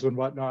fuels and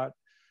whatnot.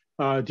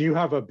 Do you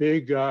have a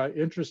big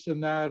interest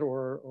in that,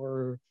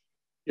 or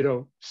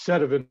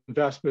set of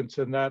investments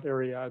in that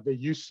area, the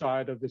use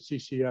side of the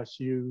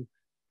CCSU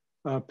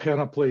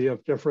panoply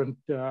of different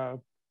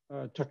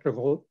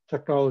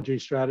technology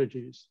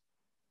strategies?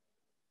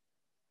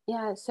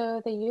 Yeah,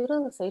 so the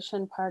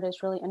utilization part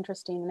is really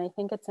interesting. And I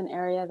think it's an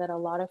area that a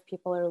lot of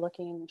people are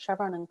looking,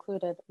 Chevron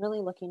included,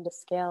 really looking to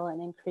scale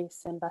and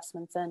increase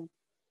investments in.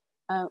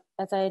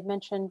 As I had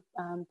mentioned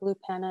Blue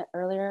Planet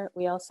earlier,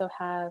 we also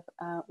have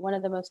one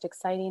of the most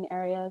exciting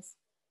areas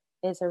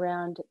is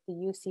around the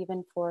use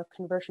even for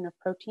conversion of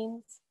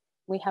proteins.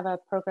 We have a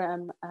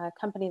program, a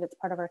company that's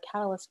part of our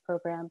Catalyst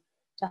program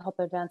to help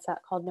advance that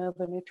called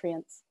Nova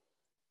Nutrients.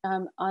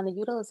 On the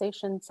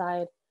utilization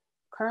side,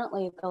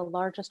 currently the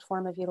largest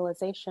form of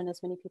utilization,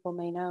 as many people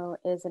may know,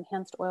 is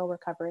enhanced oil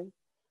recovery.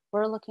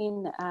 We're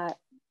looking at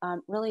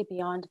really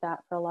beyond that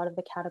for a lot of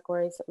the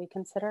categories that we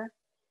consider,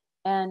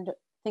 and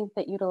think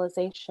that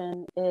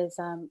utilization is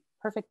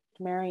perfect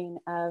marrying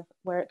of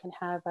where it can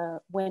have a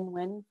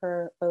win-win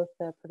for both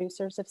the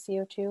producers of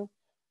CO2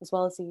 as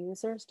well as the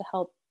users to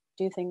help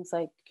do things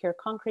like cure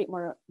concrete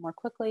more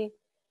quickly.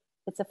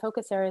 It's a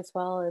focus area as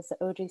well as the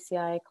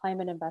OGCI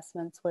climate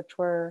investments, which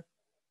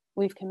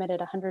we've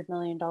committed $100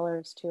 million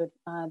to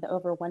the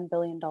over $1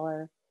 billion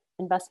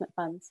investment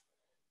funds.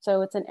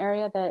 So it's an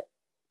area that,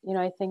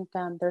 I think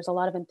there's a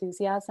lot of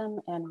enthusiasm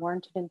and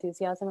warranted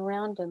enthusiasm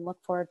around, and look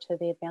forward to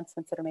the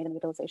advancements that are made in the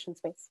utilization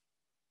space.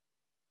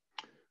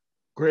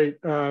 Great.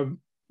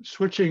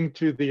 Switching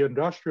to the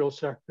industrial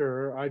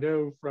sector, I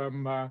know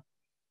from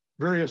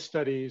various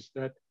studies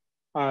that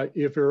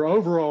if your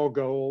overall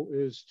goal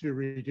is to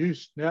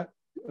reduce net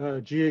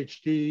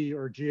GHG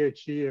or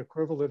GHG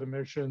equivalent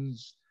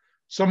emissions,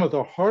 some of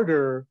the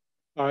harder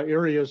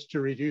areas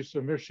to reduce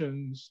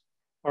emissions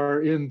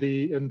are in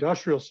the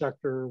industrial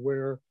sector,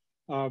 where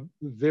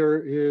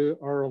there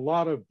are a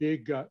lot of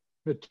big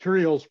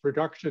materials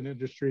production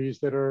industries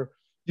that are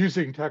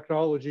using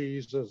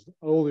technologies as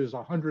old as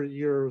 100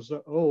 years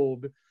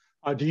old.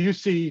 Do you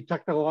see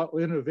technological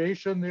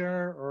innovation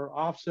there, or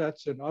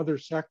offsets in other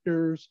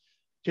sectors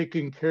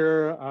taking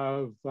care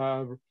of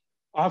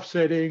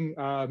offsetting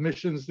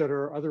emissions that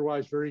are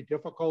otherwise very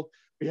difficult?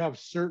 We have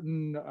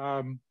certain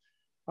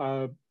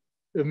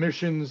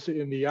emissions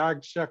in the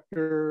ag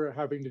sector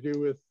having to do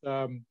with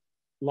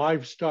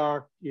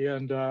livestock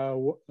and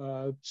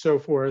so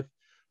forth.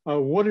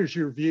 What is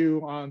your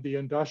view on the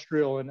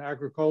industrial and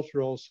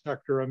agricultural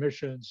sector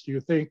emissions? Do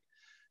you think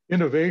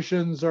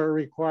innovations are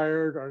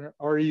required?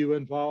 Are you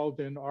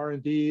involved in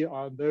R&D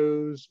on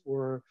those,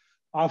 or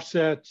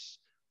offsets,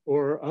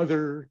 or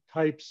other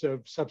types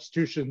of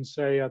substitutions,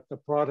 say at the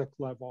product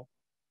level?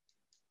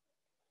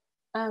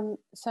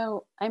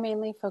 So I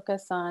mainly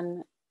focus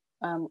on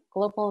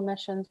global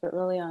emissions, but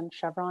really on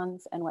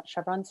Chevron's and what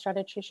Chevron's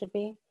strategy should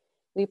be.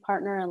 We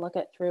partner and look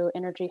at through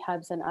energy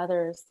hubs and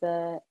others,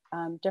 the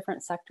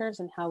different sectors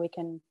and how we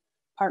can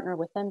partner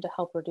with them to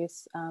help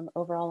reduce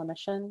overall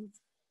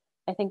emissions.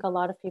 I think a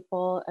lot of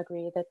people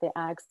agree that the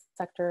ag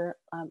sector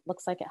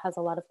looks like it has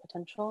a lot of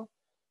potential,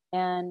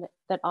 and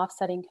that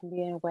offsetting can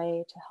be a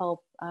way to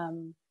help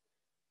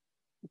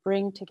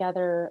bring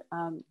together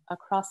a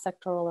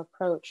cross-sectoral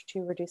approach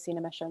to reducing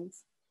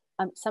emissions.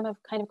 Some of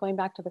kind of going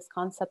back to this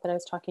concept that I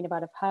was talking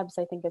about of hubs,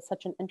 I think is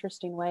such an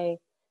interesting way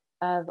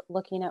of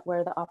looking at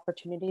where the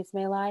opportunities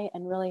may lie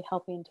and really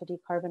helping to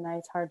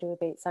decarbonize hard to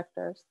abate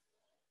sectors.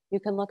 You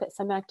can look at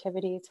some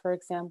activities, for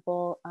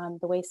example,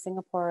 the way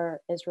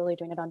Singapore is really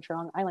doing it on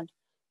Jurong Island,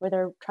 where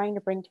they're trying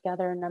to bring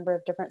together a number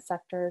of different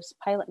sectors,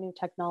 pilot new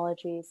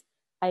technologies,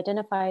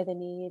 identify the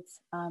needs,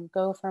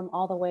 go from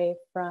all the way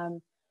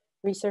from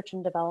research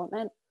and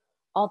development,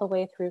 all the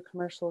way through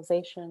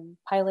commercialization,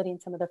 piloting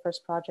some of the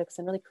first projects,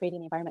 and really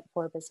creating an environment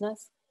for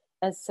business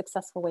as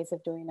successful ways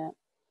of doing it.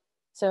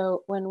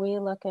 So when we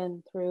look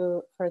in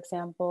through, for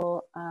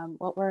example,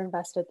 what we're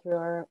invested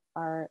through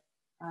our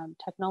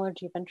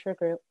technology venture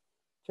group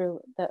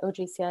through the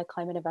OGCI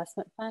Climate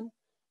Investment Fund,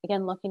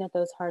 again, looking at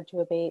those hard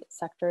to abate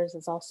sectors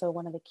is also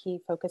one of the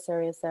key focus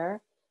areas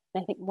there.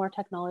 And I think more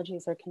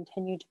technologies are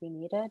continued to be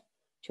needed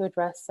to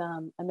address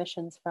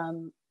emissions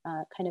from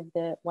kind of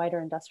the wider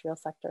industrial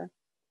sector.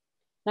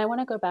 And I want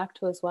to go back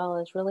to as well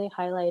as really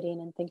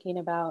highlighting and thinking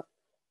about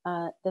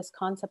this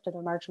concept of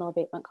the marginal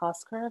abatement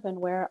cost curve,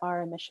 and where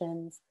are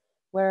emissions,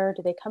 where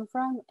do they come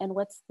from, and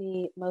what's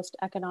the most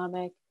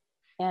economic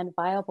and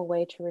viable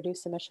way to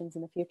reduce emissions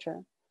in the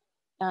future.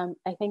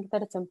 I think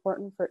that it's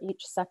important for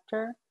each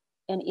sector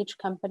and each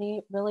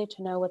company really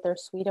to know what their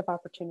suite of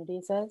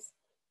opportunities is.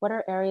 What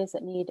are areas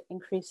that need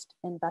increased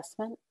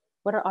investment?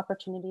 What are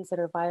opportunities that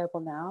are viable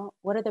now?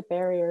 What are the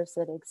barriers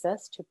that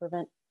exist to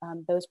prevent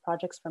those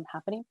projects from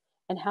happening?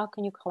 And how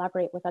can you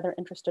collaborate with other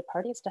interested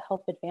parties to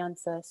help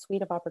advance a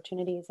suite of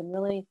opportunities and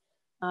really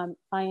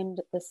find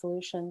the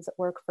solutions that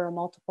work for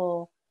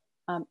multiple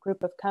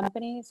group of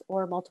companies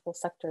or multiple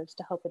sectors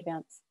to help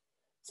advance.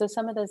 So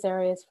some of those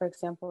areas, for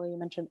example, you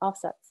mentioned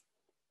offsets.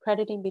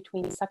 Crediting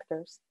between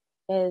sectors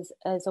is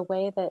a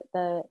way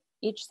that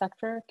each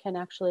sector can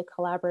actually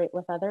collaborate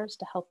with others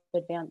to help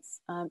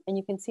advance. And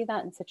you can see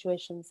that in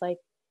situations like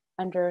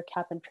under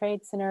cap and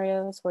trade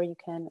scenarios where you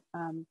can,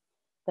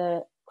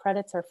 the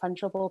credits are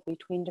fungible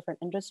between different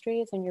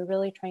industries, and you're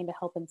really trying to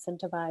help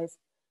incentivize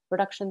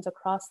reductions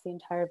across the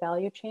entire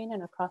value chain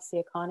and across the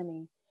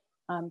economy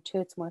to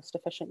its most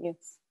efficient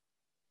use.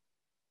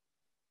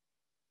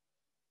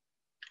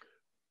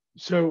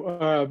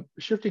 So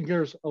shifting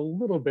gears a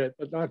little bit,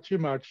 but not too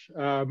much,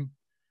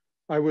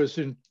 I was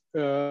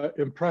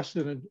impressed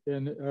and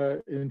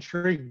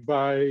intrigued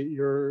by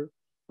your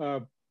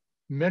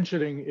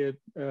mentioning it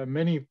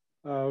many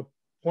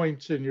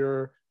points in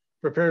your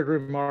prepared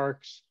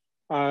remarks,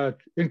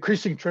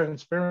 increasing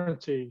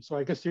transparency. So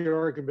I guess the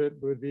argument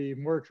would be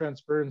more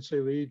transparency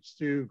leads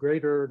to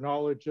greater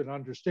knowledge and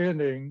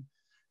understanding,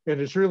 and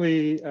is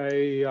really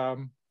a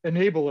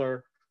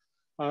enabler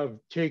of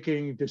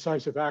taking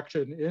decisive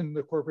action in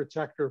the corporate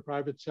sector,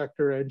 private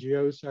sector,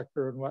 NGO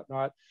sector, and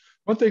whatnot.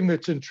 One thing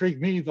that's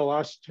intrigued me the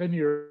last 10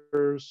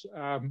 years,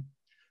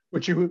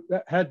 which you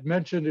had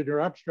mentioned in your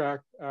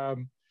abstract,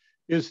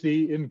 is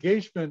the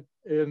engagement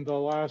in the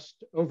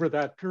last, over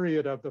that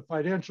period of the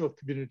financial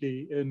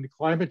community in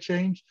climate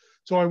change.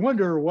 So I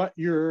wonder what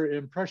your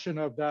impression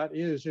of that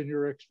is and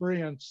your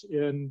experience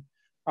in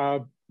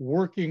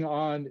working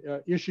on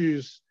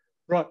issues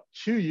brought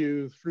to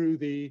you through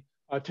the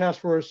task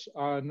force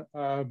on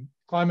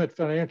climate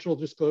financial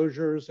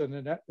disclosures and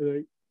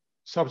the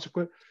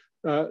subsequent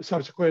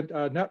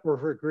network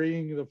for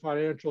agreeing the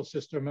financial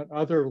system and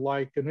other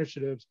like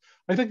initiatives.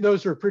 I think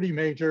those are pretty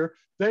major.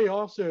 They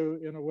also,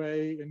 in a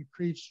way,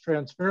 increase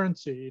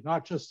transparency,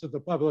 not just to the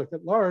public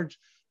at large,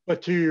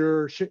 but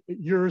to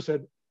yours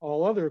and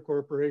all other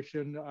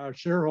corporation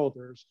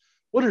shareholders.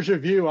 What is your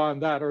view on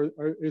that? Or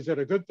is it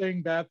a good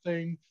thing, bad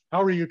thing?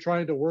 How are you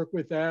trying to work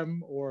with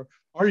them? Or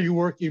are you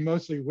working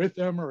mostly with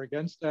them or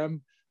against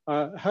them?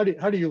 How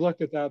do you look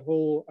at that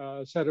whole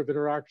set of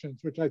interactions,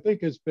 which I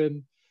think has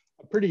been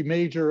a pretty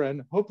major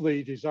and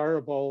hopefully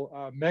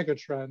desirable mega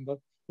trend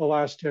the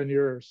last 10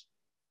 years?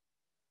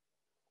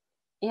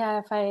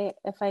 Yeah,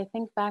 if I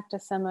think back to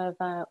some of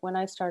when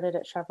I started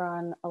at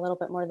Chevron a little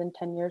bit more than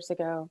 10 years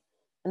ago,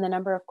 and the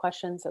number of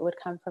questions that would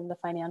come from the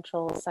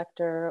financial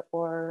sector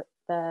or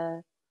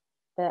the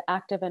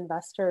active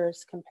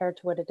investors compared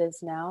to what it is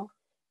now,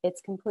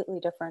 it's completely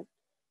different.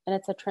 And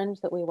it's a trend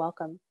that we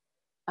welcome.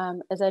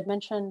 As I'd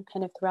mentioned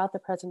kind of throughout the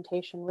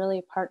presentation,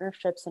 really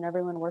partnerships and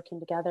everyone working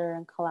together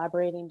and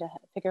collaborating to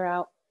figure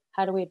out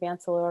how do we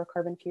advance a lower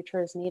carbon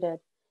future is needed.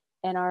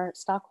 And our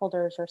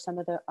stockholders are some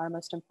of our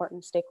most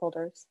important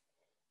stakeholders.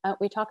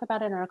 We talk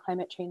about in our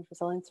climate change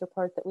resilience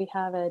report that we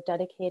have a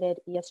dedicated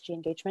ESG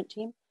engagement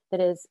team that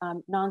is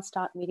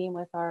nonstop meeting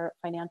with our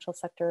financial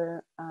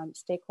sector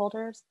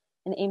stakeholders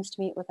and aims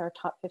to meet with our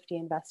top 50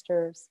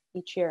 investors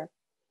each year.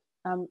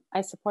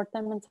 I support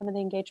them in some of the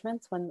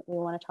engagements when we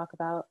want to talk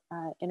about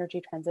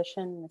energy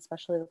transition,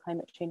 especially the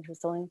climate change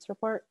resilience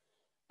report.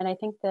 And I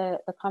think the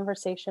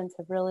conversations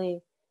have really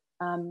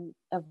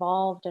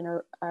evolved and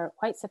are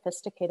quite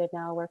sophisticated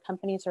now, where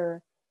companies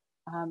are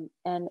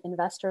and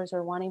investors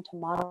are wanting to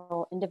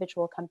model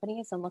individual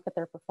companies and look at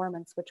their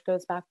performance, which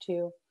goes back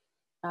to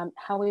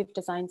how we've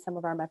designed some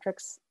of our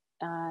metrics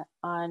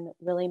on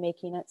really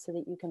making it so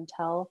that you can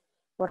tell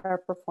what our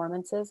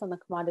performance is on the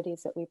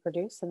commodities that we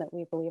produce and that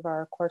we believe are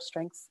our core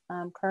strengths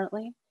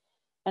currently,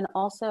 and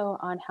also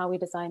on how we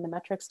design the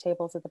metrics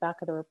tables at the back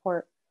of the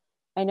report.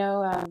 I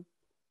know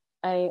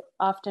I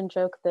often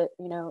joke that,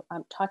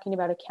 talking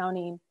about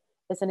accounting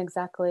isn't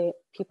exactly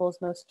people's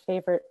most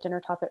favorite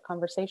dinner topic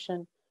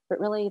conversation, but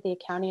really the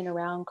accounting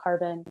around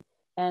carbon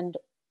and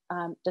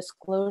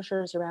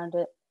disclosures around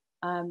it,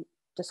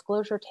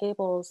 disclosure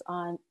tables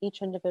on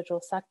each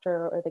individual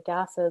sector or the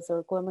gases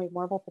or global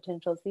warming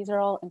potentials. These are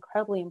all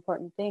incredibly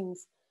important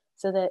things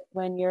so that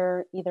when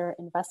you're either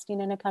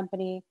investing in a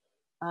company,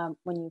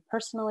 when you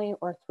personally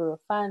or through a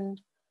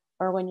fund,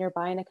 or when you're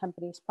buying a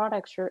company's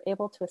products, you're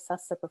able to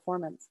assess the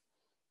performance.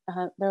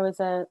 There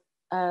was a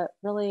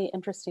really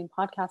interesting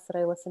podcast that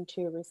I listened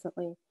to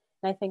recently,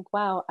 and I think,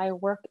 wow, I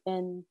work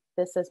in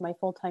this as my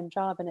full-time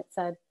job, and it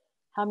said,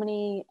 how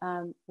many,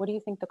 what do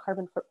you think the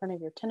carbon footprint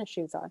of your tennis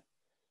shoes are?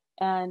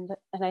 And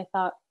I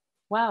thought,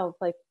 wow,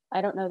 like, I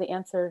don't know the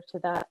answer to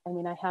that. I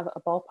mean, I have a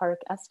ballpark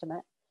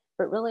estimate,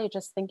 but really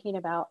just thinking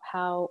about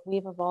how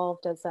we've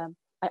evolved as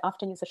I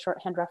often use a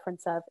shorthand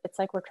reference of, it's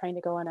like we're trying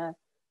to go on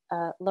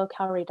a low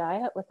calorie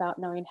diet without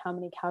knowing how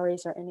many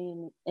calories are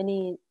in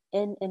any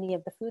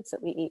of the foods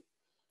that we eat.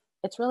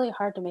 It's really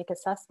hard to make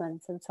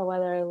assessments. And so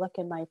whether I look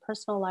in my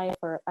personal life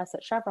or us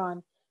at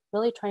Chevron,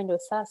 really trying to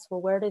assess,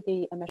 well, where do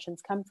the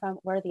emissions come from?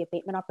 Where are the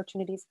abatement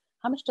opportunities?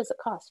 How much does it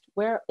cost?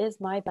 Where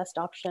is my best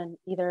option,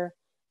 either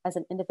as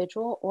an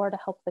individual or to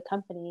help the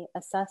company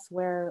assess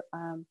where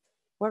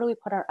where do we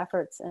put our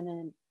efforts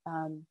and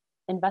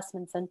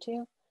investments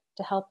into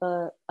to help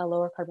a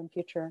lower carbon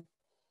future?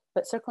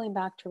 But circling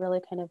back to really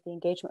kind of the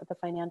engagement with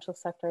the financial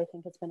sector, I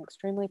think has been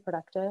extremely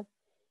productive.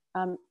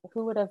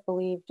 Who would have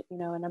believed,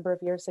 a number of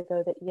years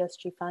ago that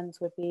ESG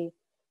funds would be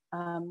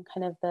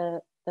kind of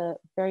the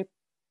very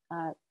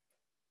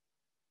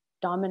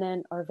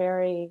dominant or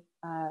very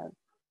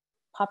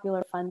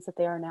popular funds that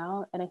they are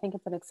now. And I think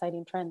it's an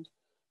exciting trend.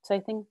 So I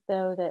think,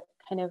 though, that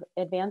kind of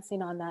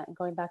advancing on that and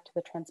going back to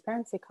the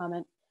transparency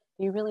comment,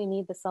 you really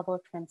need this level of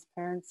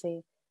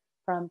transparency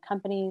from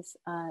companies,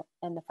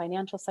 and the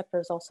financial sector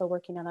is also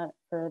working on it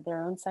for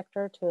their own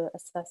sector to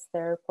assess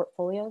their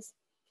portfolios,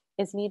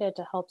 is needed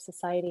to help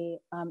society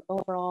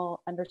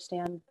overall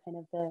understand kind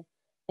of the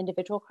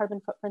individual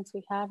carbon footprints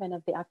we have and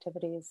of the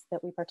activities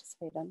that we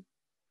participate in.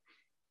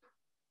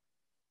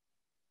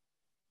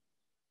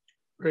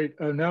 Great.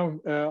 Now,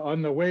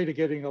 on the way to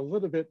getting a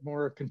little bit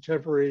more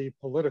contemporary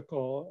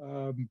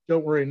political,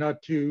 don't worry,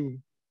 not too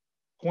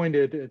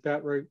pointed at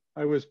that rate.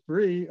 I was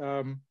very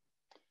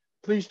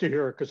pleased to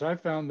hear, because I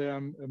found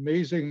them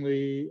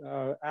amazingly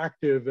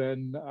active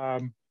and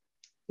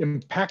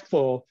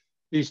impactful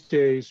these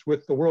days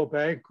with the World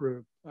Bank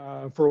Group.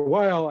 For a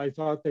while, I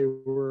thought they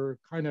were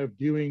kind of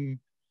doing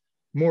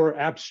more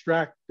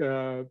abstract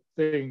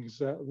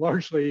things,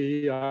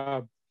 largely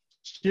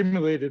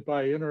stimulated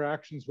by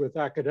interactions with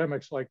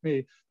academics like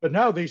me. But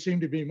now they seem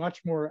to be much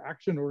more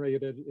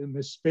action-oriented in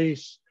this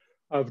space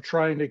of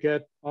trying to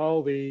get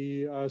all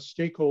the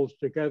stakeholders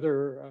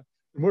together.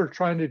 We're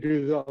trying to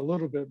do a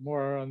little bit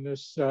more on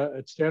this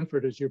at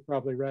Stanford, as you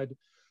probably read.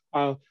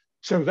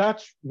 So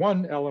that's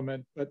one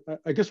element, but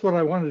I guess what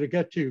I wanted to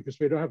get to, because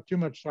we don't have too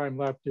much time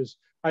left, is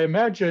I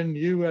imagine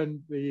you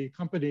and the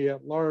company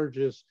at large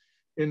is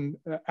in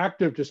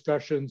active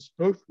discussions,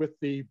 both with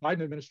the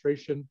Biden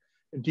administration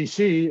in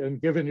DC,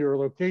 and given your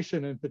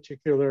location in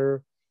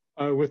particular,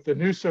 with the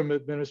Newsom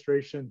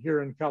administration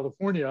here in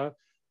California,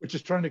 which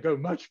is trying to go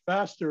much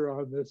faster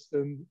on this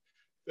than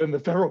the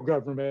federal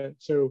government.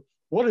 So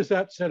what has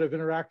that set of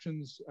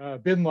interactions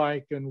been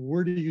like, and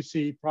where do you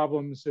see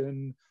problems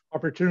and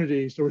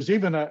opportunities? There was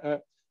even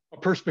a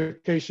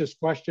perspicacious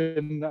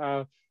question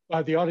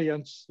by the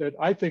audience that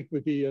I think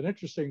would be an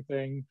interesting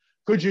thing.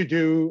 Could you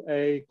do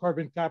a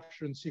carbon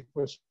capture and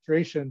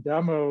sequestration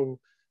demo,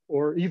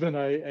 or even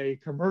a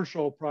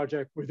commercial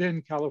project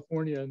within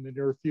California in the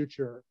near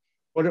future?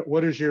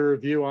 What is your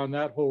view on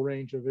that whole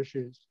range of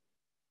issues?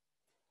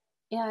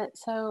 Yeah,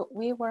 so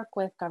we work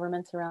with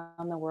governments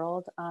around the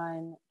world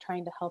on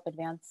trying to help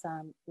advance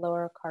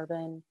lower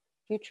carbon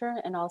future,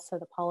 and also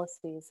the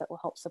policies that will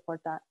help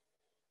support that.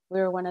 We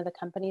were one of the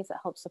companies that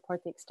helped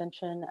support the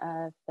extension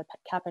of the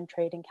cap and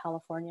trade in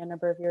California a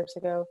number of years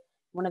ago.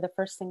 One of the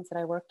first things that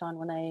I worked on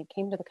when I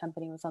came to the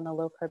company was on the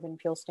low carbon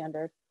fuel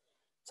standard.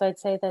 So I'd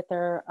say that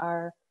there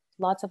are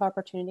lots of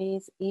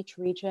opportunities. Each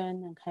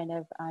region and kind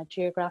of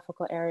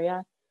geographical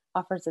area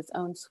offers its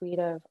own suite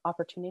of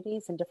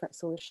opportunities and different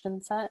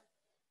solution set.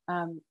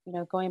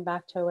 Going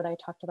back to what I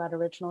talked about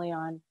originally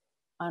on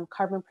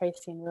carbon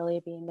pricing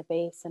really being the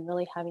base and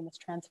really having this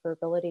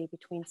transferability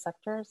between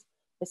sectors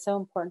is so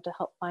important to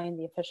help find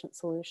the efficient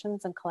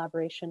solutions and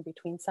collaboration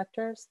between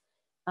sectors,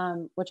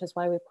 which is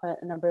why we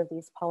put a number of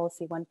these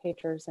policy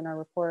one-pagers in our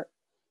report.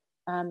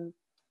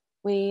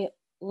 We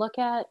look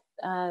at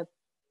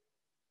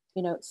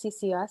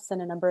CCUS in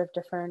a number of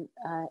different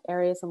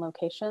areas and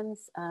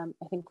locations.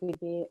 I think we'd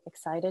be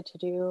excited to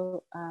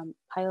do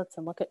pilots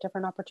and look at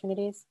different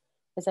opportunities.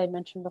 As I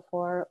mentioned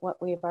before, what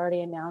we've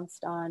already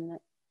announced on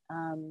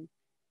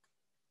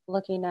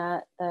looking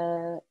at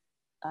the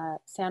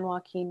San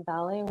Joaquin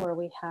Valley, where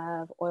we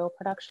have oil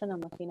production,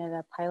 and looking at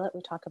a pilot.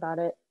 We talk about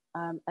it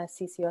as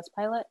CCUS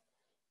pilot.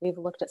 We've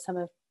looked at some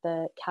of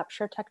the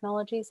capture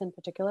technologies in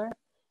particular,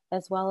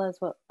 as well as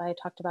what I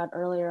talked about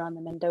earlier on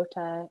the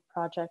Mendota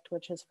project,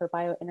 which is for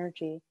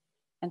bioenergy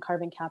and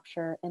carbon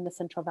capture in the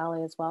Central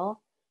Valley as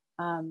well,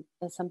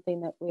 is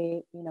something that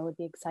we would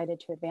be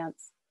excited to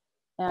advance.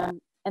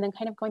 And then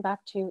kind of going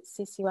back to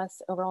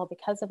CCUS overall,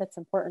 because of its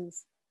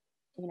importance,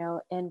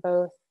 in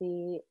both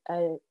the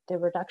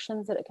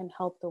reductions that it can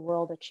help the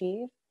world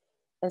achieve,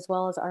 as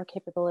well as our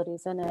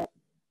capabilities in it,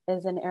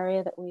 is an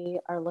area that we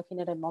are looking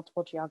at in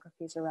multiple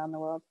geographies around the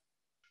world.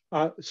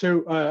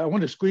 So I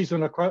want to squeeze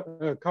in a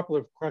couple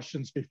of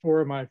questions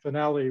before my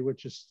finale,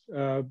 which is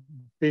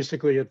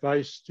basically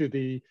advice to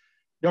the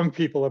young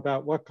people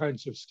about what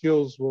kinds of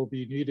skills will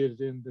be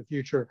needed in the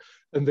future.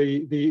 And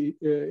the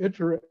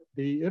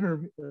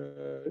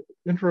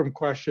interim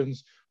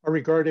questions are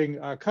regarding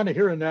kind of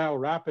here and now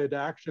rapid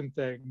action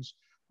things.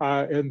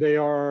 And they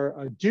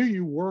are, do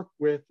you work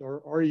with,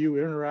 or are you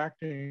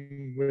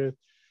interacting with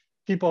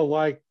people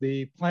like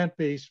the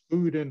plant-based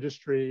food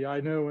industry?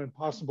 I know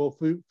Impossible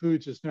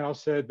Foods has now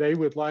said they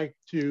would like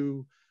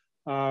to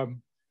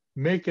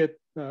make it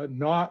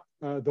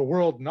the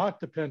world not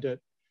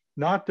dependent,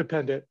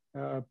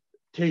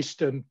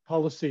 taste and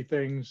policy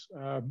things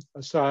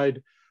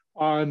aside,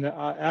 on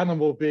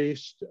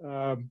animal-based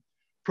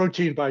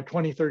protein by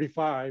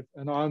 2035.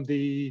 And on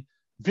the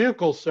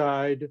vehicle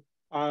side,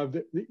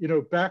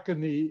 Back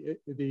in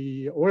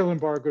the oil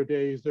embargo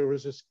days, there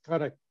was this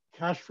kind of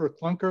cash for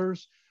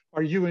clunkers.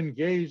 Are you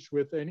engaged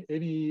with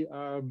any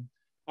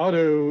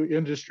auto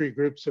industry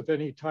groups of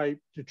any type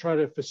to try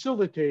to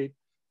facilitate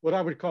what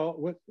I would call,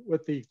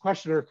 what the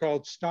questioner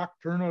called stock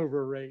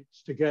turnover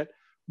rates, to get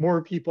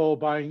more people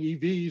buying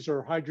EVs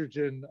or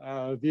hydrogen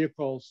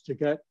vehicles to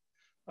get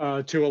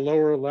to a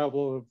lower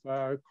level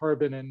of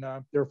carbon and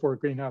therefore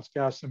greenhouse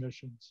gas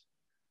emissions?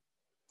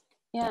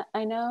 Yeah,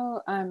 I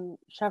know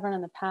Chevron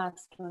in the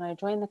past, when I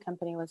joined the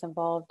company, was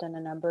involved in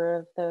a number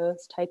of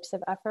those types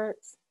of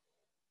efforts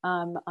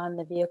on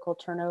the vehicle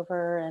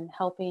turnover and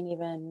helping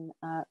even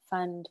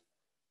fund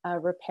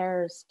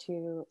repairs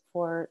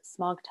for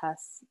smog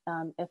tests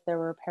if there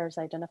were repairs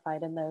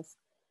identified in those.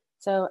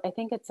 So I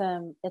think it's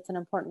an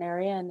important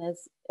area, and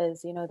as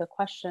the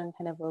question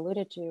kind of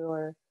alluded to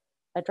or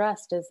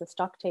addressed, is the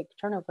stock take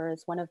turnover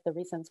is one of the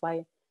reasons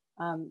why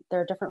there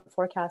are different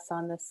forecasts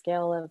on the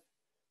scale of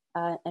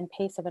and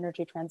pace of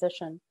energy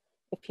transition.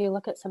 If you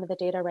look at some of the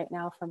data right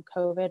now from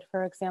COVID,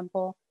 for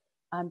example,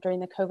 during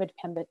the COVID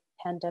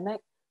pandemic,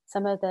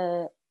 some of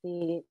the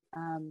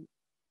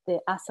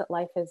asset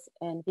life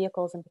in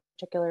vehicles in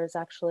particular is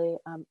actually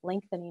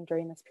lengthening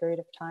during this period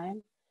of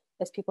time,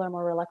 as people are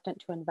more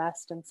reluctant to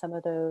invest in some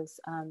of those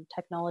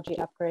technology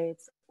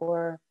upgrades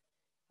or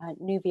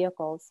new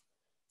vehicles.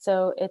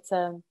 So it's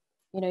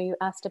you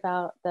asked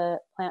about the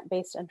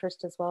plant-based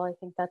interest as well. I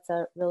think that's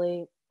a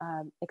really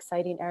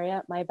exciting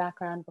area. My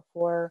background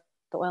before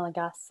the oil and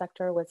gas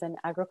sector was in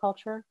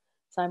agriculture,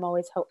 so I'm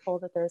always hopeful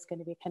that there's going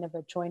to be kind of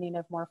a joining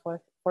of more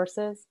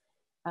forces.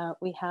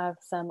 We have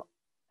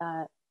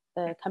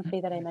the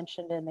company that I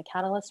mentioned in the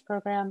Catalyst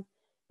program,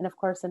 and of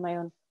course in my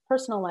own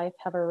personal life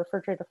have a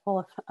refrigerator full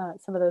of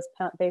some of those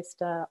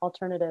plant-based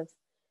alternatives.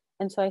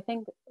 And so I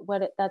think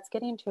what that's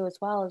getting to as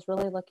well is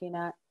really looking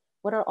at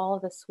what are all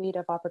of the suite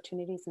of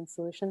opportunities and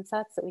solution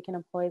sets that we can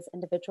employ as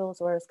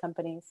individuals or as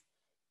companies.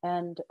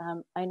 And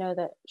I know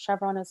that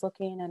Chevron is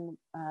looking and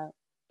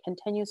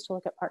continues to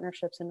look at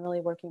partnerships and really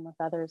working with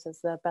others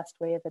as the best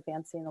way of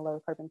advancing a lower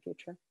carbon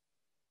future.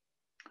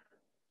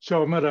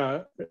 So I'm going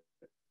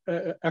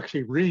to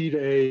actually read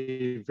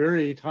a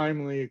very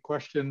timely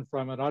question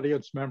from an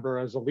audience member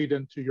as a lead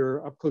into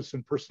your up close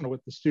and personal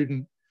with the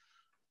student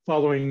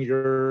following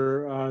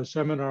your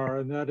seminar,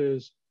 and that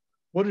is,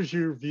 what is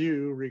your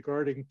view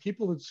regarding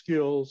people and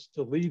skills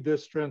to lead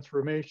this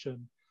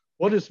transformation?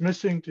 What is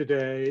missing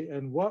today,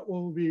 and what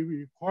will be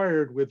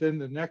required within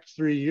the next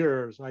 3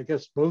 years? I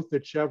guess both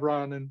at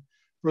Chevron and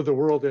for the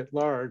world at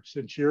large,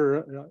 since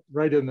you're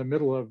right in the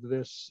middle of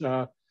this.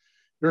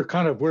 You're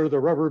kind of where the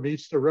rubber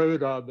meets the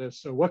road on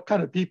this. So what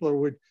kind of people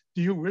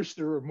do you wish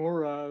there were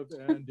more of?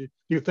 And do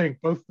you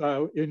think both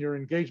in your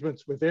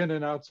engagements within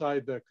and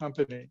outside the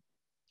company?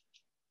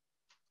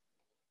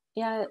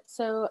 Yeah,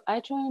 so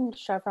I joined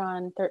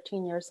Chevron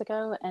 13 years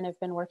ago and have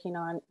been working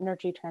on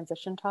energy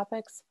transition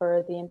topics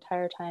for the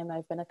entire time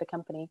I've been at the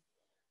company,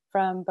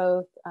 from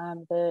both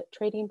the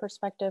trading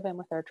perspective and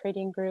with our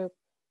trading group,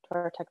 to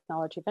our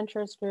technology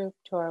ventures group,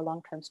 to our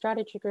long-term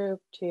strategy group,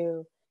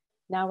 to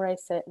now where I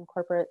sit in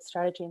corporate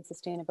strategy and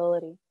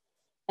sustainability.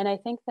 And I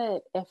think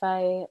that if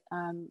I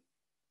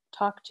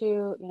talk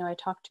to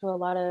a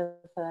lot of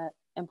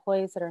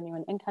employees that are new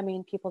and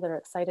incoming, people that are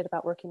excited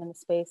about working in the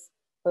space,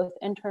 both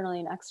internally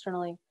and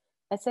externally,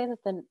 I say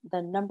that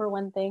the number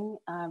one thing,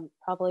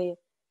 probably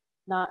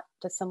not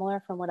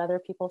dissimilar from what other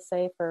people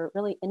say for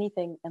really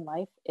anything in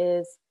life,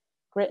 is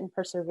grit and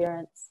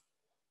perseverance.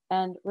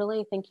 And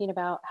really thinking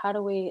about how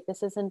do we,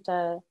 this isn't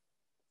a,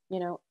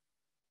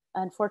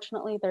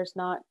 unfortunately, there's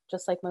not,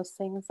 just like most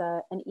things,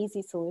 an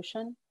easy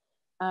solution.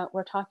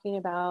 We're talking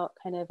about,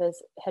 kind of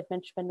as had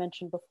been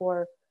mentioned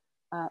before,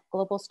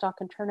 global stock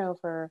and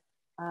turnover,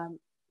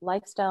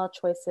 lifestyle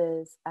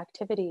choices,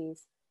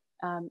 activities,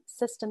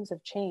 systems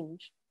of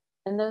change.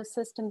 And those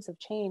systems of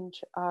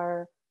change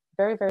are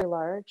very, very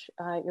large.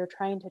 You're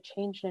trying to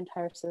change an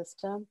entire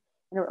system,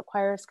 and it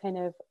requires kind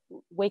of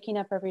waking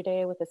up every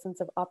day with a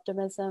sense of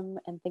optimism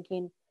and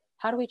thinking,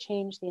 how do we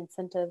change the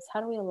incentives?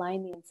 How do we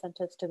align the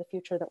incentives to the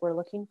future that we're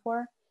looking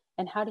for?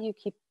 And how do you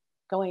keep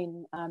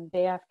going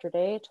day after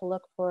day to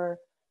look for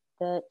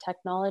the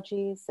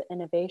technologies, the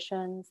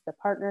innovations, the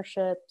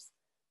partnerships,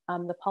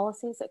 the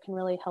policies that can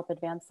really help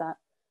advance that?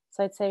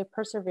 So I'd say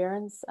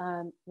perseverance,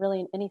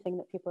 really in anything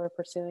that people are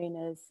pursuing,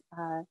 is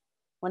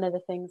one of the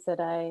things that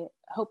I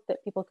hope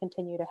that people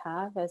continue to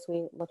have as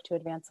we look to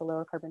advance a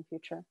lower carbon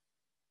future.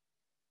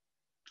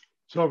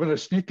 So I'm going to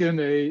sneak in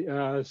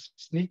a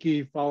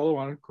sneaky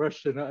follow-on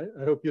question. I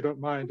hope you don't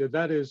mind. And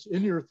that is,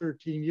 in your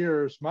 13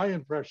 years, my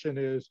impression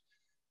is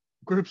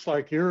groups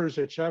like yours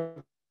at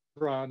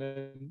Chevron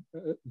and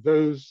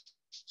those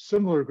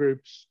similar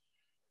groups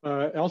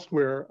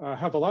elsewhere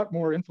have a lot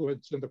more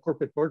influence in the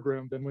corporate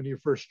boardroom than when you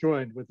first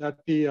joined. Would that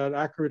be an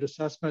accurate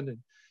assessment? And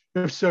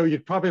if so,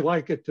 you'd probably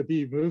like it to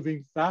be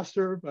moving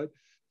faster, but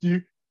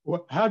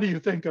how do you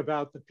think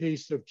about the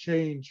pace of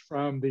change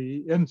from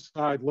the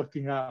inside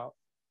looking out?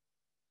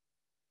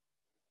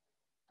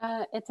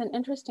 It's an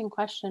interesting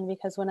question,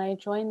 because when I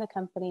joined the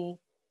company,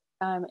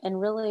 And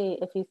really,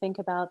 if you think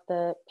about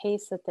the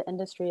pace that the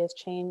industry has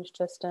changed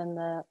just in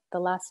the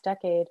last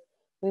decade,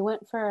 we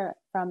went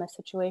from a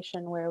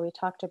situation where we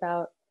talked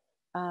about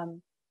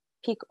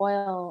peak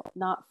oil,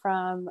 not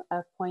from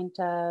a point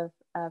of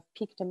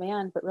peak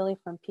demand, but really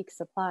from peak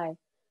supply.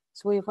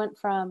 So we went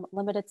from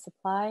limited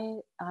supply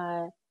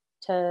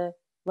to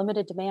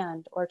limited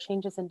demand or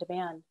changes in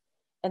demand.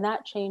 And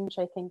that change,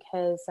 I think,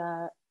 has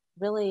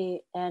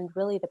really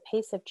the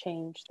pace of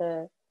change,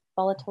 the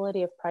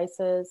volatility of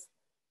prices,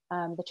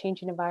 the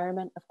changing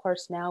environment, of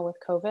course, now with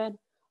COVID,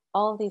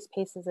 all of these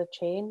paces of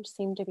change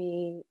seem to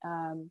be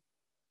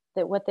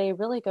that what they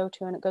really go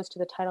to, and it goes to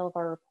the title of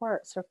our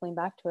report, circling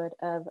back to it,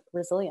 of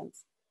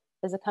resilience,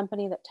 is a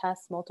company that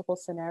tests multiple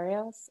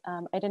scenarios.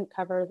 I didn't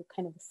cover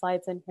kind of the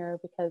slides in here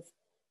because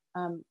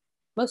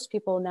most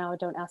people now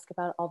don't ask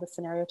about all the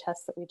scenario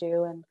tests that we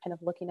do and kind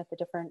of looking at the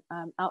different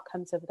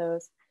outcomes of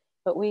those.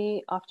 But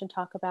we often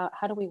talk about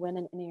how do we win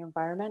in any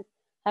environment?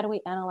 How do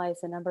we analyze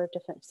a number of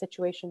different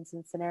situations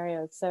and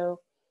scenarios? So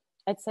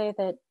I'd say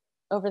that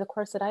over the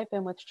course that I've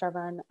been with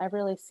Chevron, I've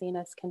really seen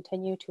us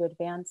continue to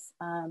advance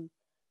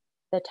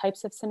the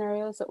types of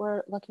scenarios that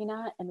we're looking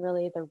at and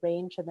really the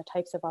range and the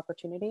types of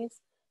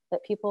opportunities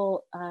that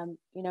people,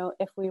 you know,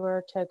 if we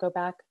were to go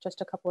back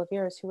just a couple of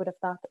years, who would have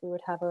thought that we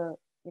would have a,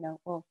 you know,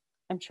 well,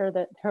 I'm sure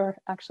that there are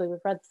actually, we've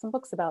read some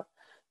books about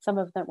some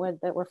of them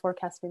that we're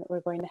forecasting that we're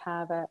going to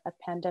have a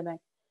pandemic.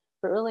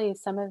 But really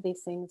some of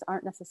these things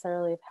aren't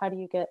necessarily of how do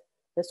you get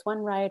this one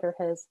right, or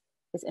is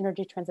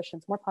energy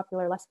transitions more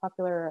popular, less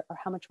popular, or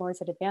how much more is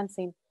it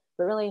advancing,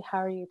 but really how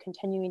are you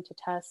continuing to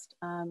test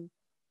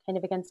kind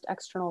of against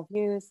external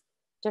views,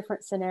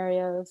 different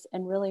scenarios,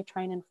 and really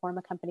try and inform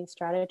a company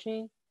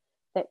strategy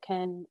that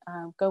can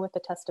go with the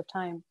test of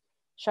time.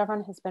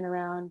 Chevron has been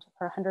around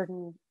for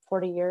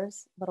 140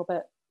 years, a little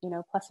bit, you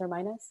know, plus or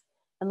minus,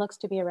 and looks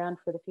to be around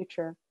for the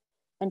future.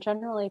 And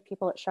generally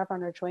people at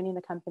Chevron are joining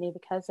the company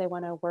because they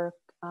want to work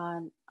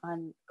on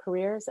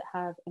careers that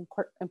have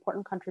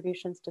important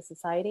contributions to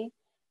society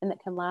and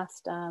that can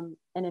last an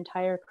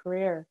entire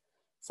career.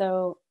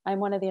 So I'm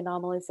one of the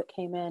anomalies that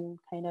came in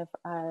kind of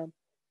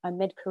a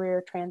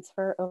mid-career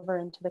transfer over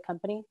into the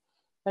company.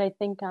 But I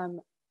think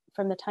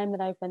from the time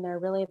that I've been there,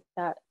 really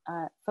that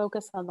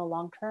focus on the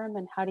long term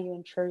and how do you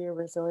ensure your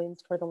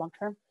resilience for the long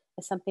term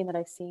is something that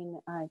I've seen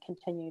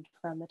continued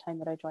from the time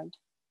that I joined.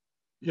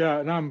 Yeah,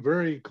 and I'm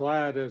very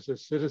glad as a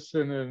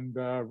citizen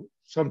and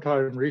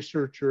sometime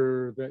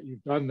researcher that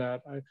you've done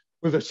that.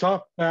 With a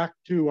soft back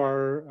to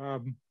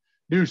our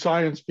new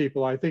science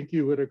people, I think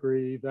you would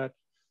agree that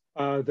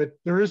that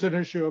there is an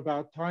issue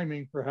about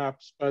timing,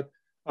 perhaps, but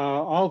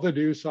all the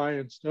new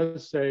science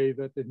does say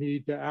that the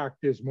need to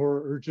act is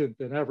more urgent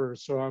than ever.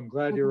 So I'm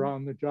glad you're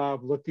on the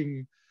job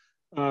looking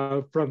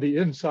from the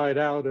inside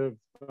out of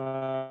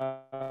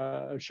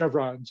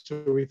Chevron.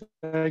 So we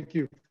thank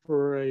you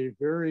for a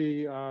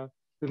very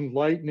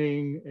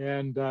enlightening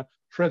and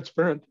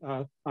transparent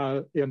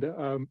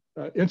and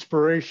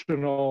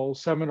inspirational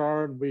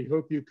seminar. And we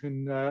hope you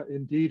can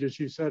indeed, as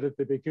you said at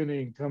the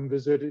beginning, come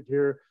visit it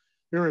here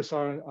us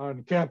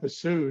on campus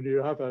soon.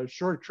 You have a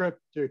short trip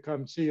to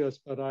come see us,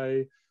 but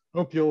I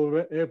hope you'll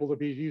be able to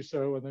do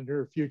so in the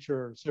near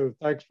future. So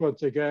thanks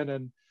once again.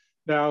 And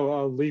now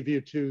I'll leave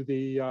you to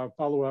the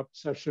follow-up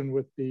session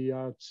with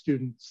the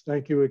students.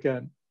 Thank you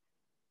again.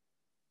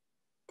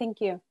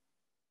 Thank you.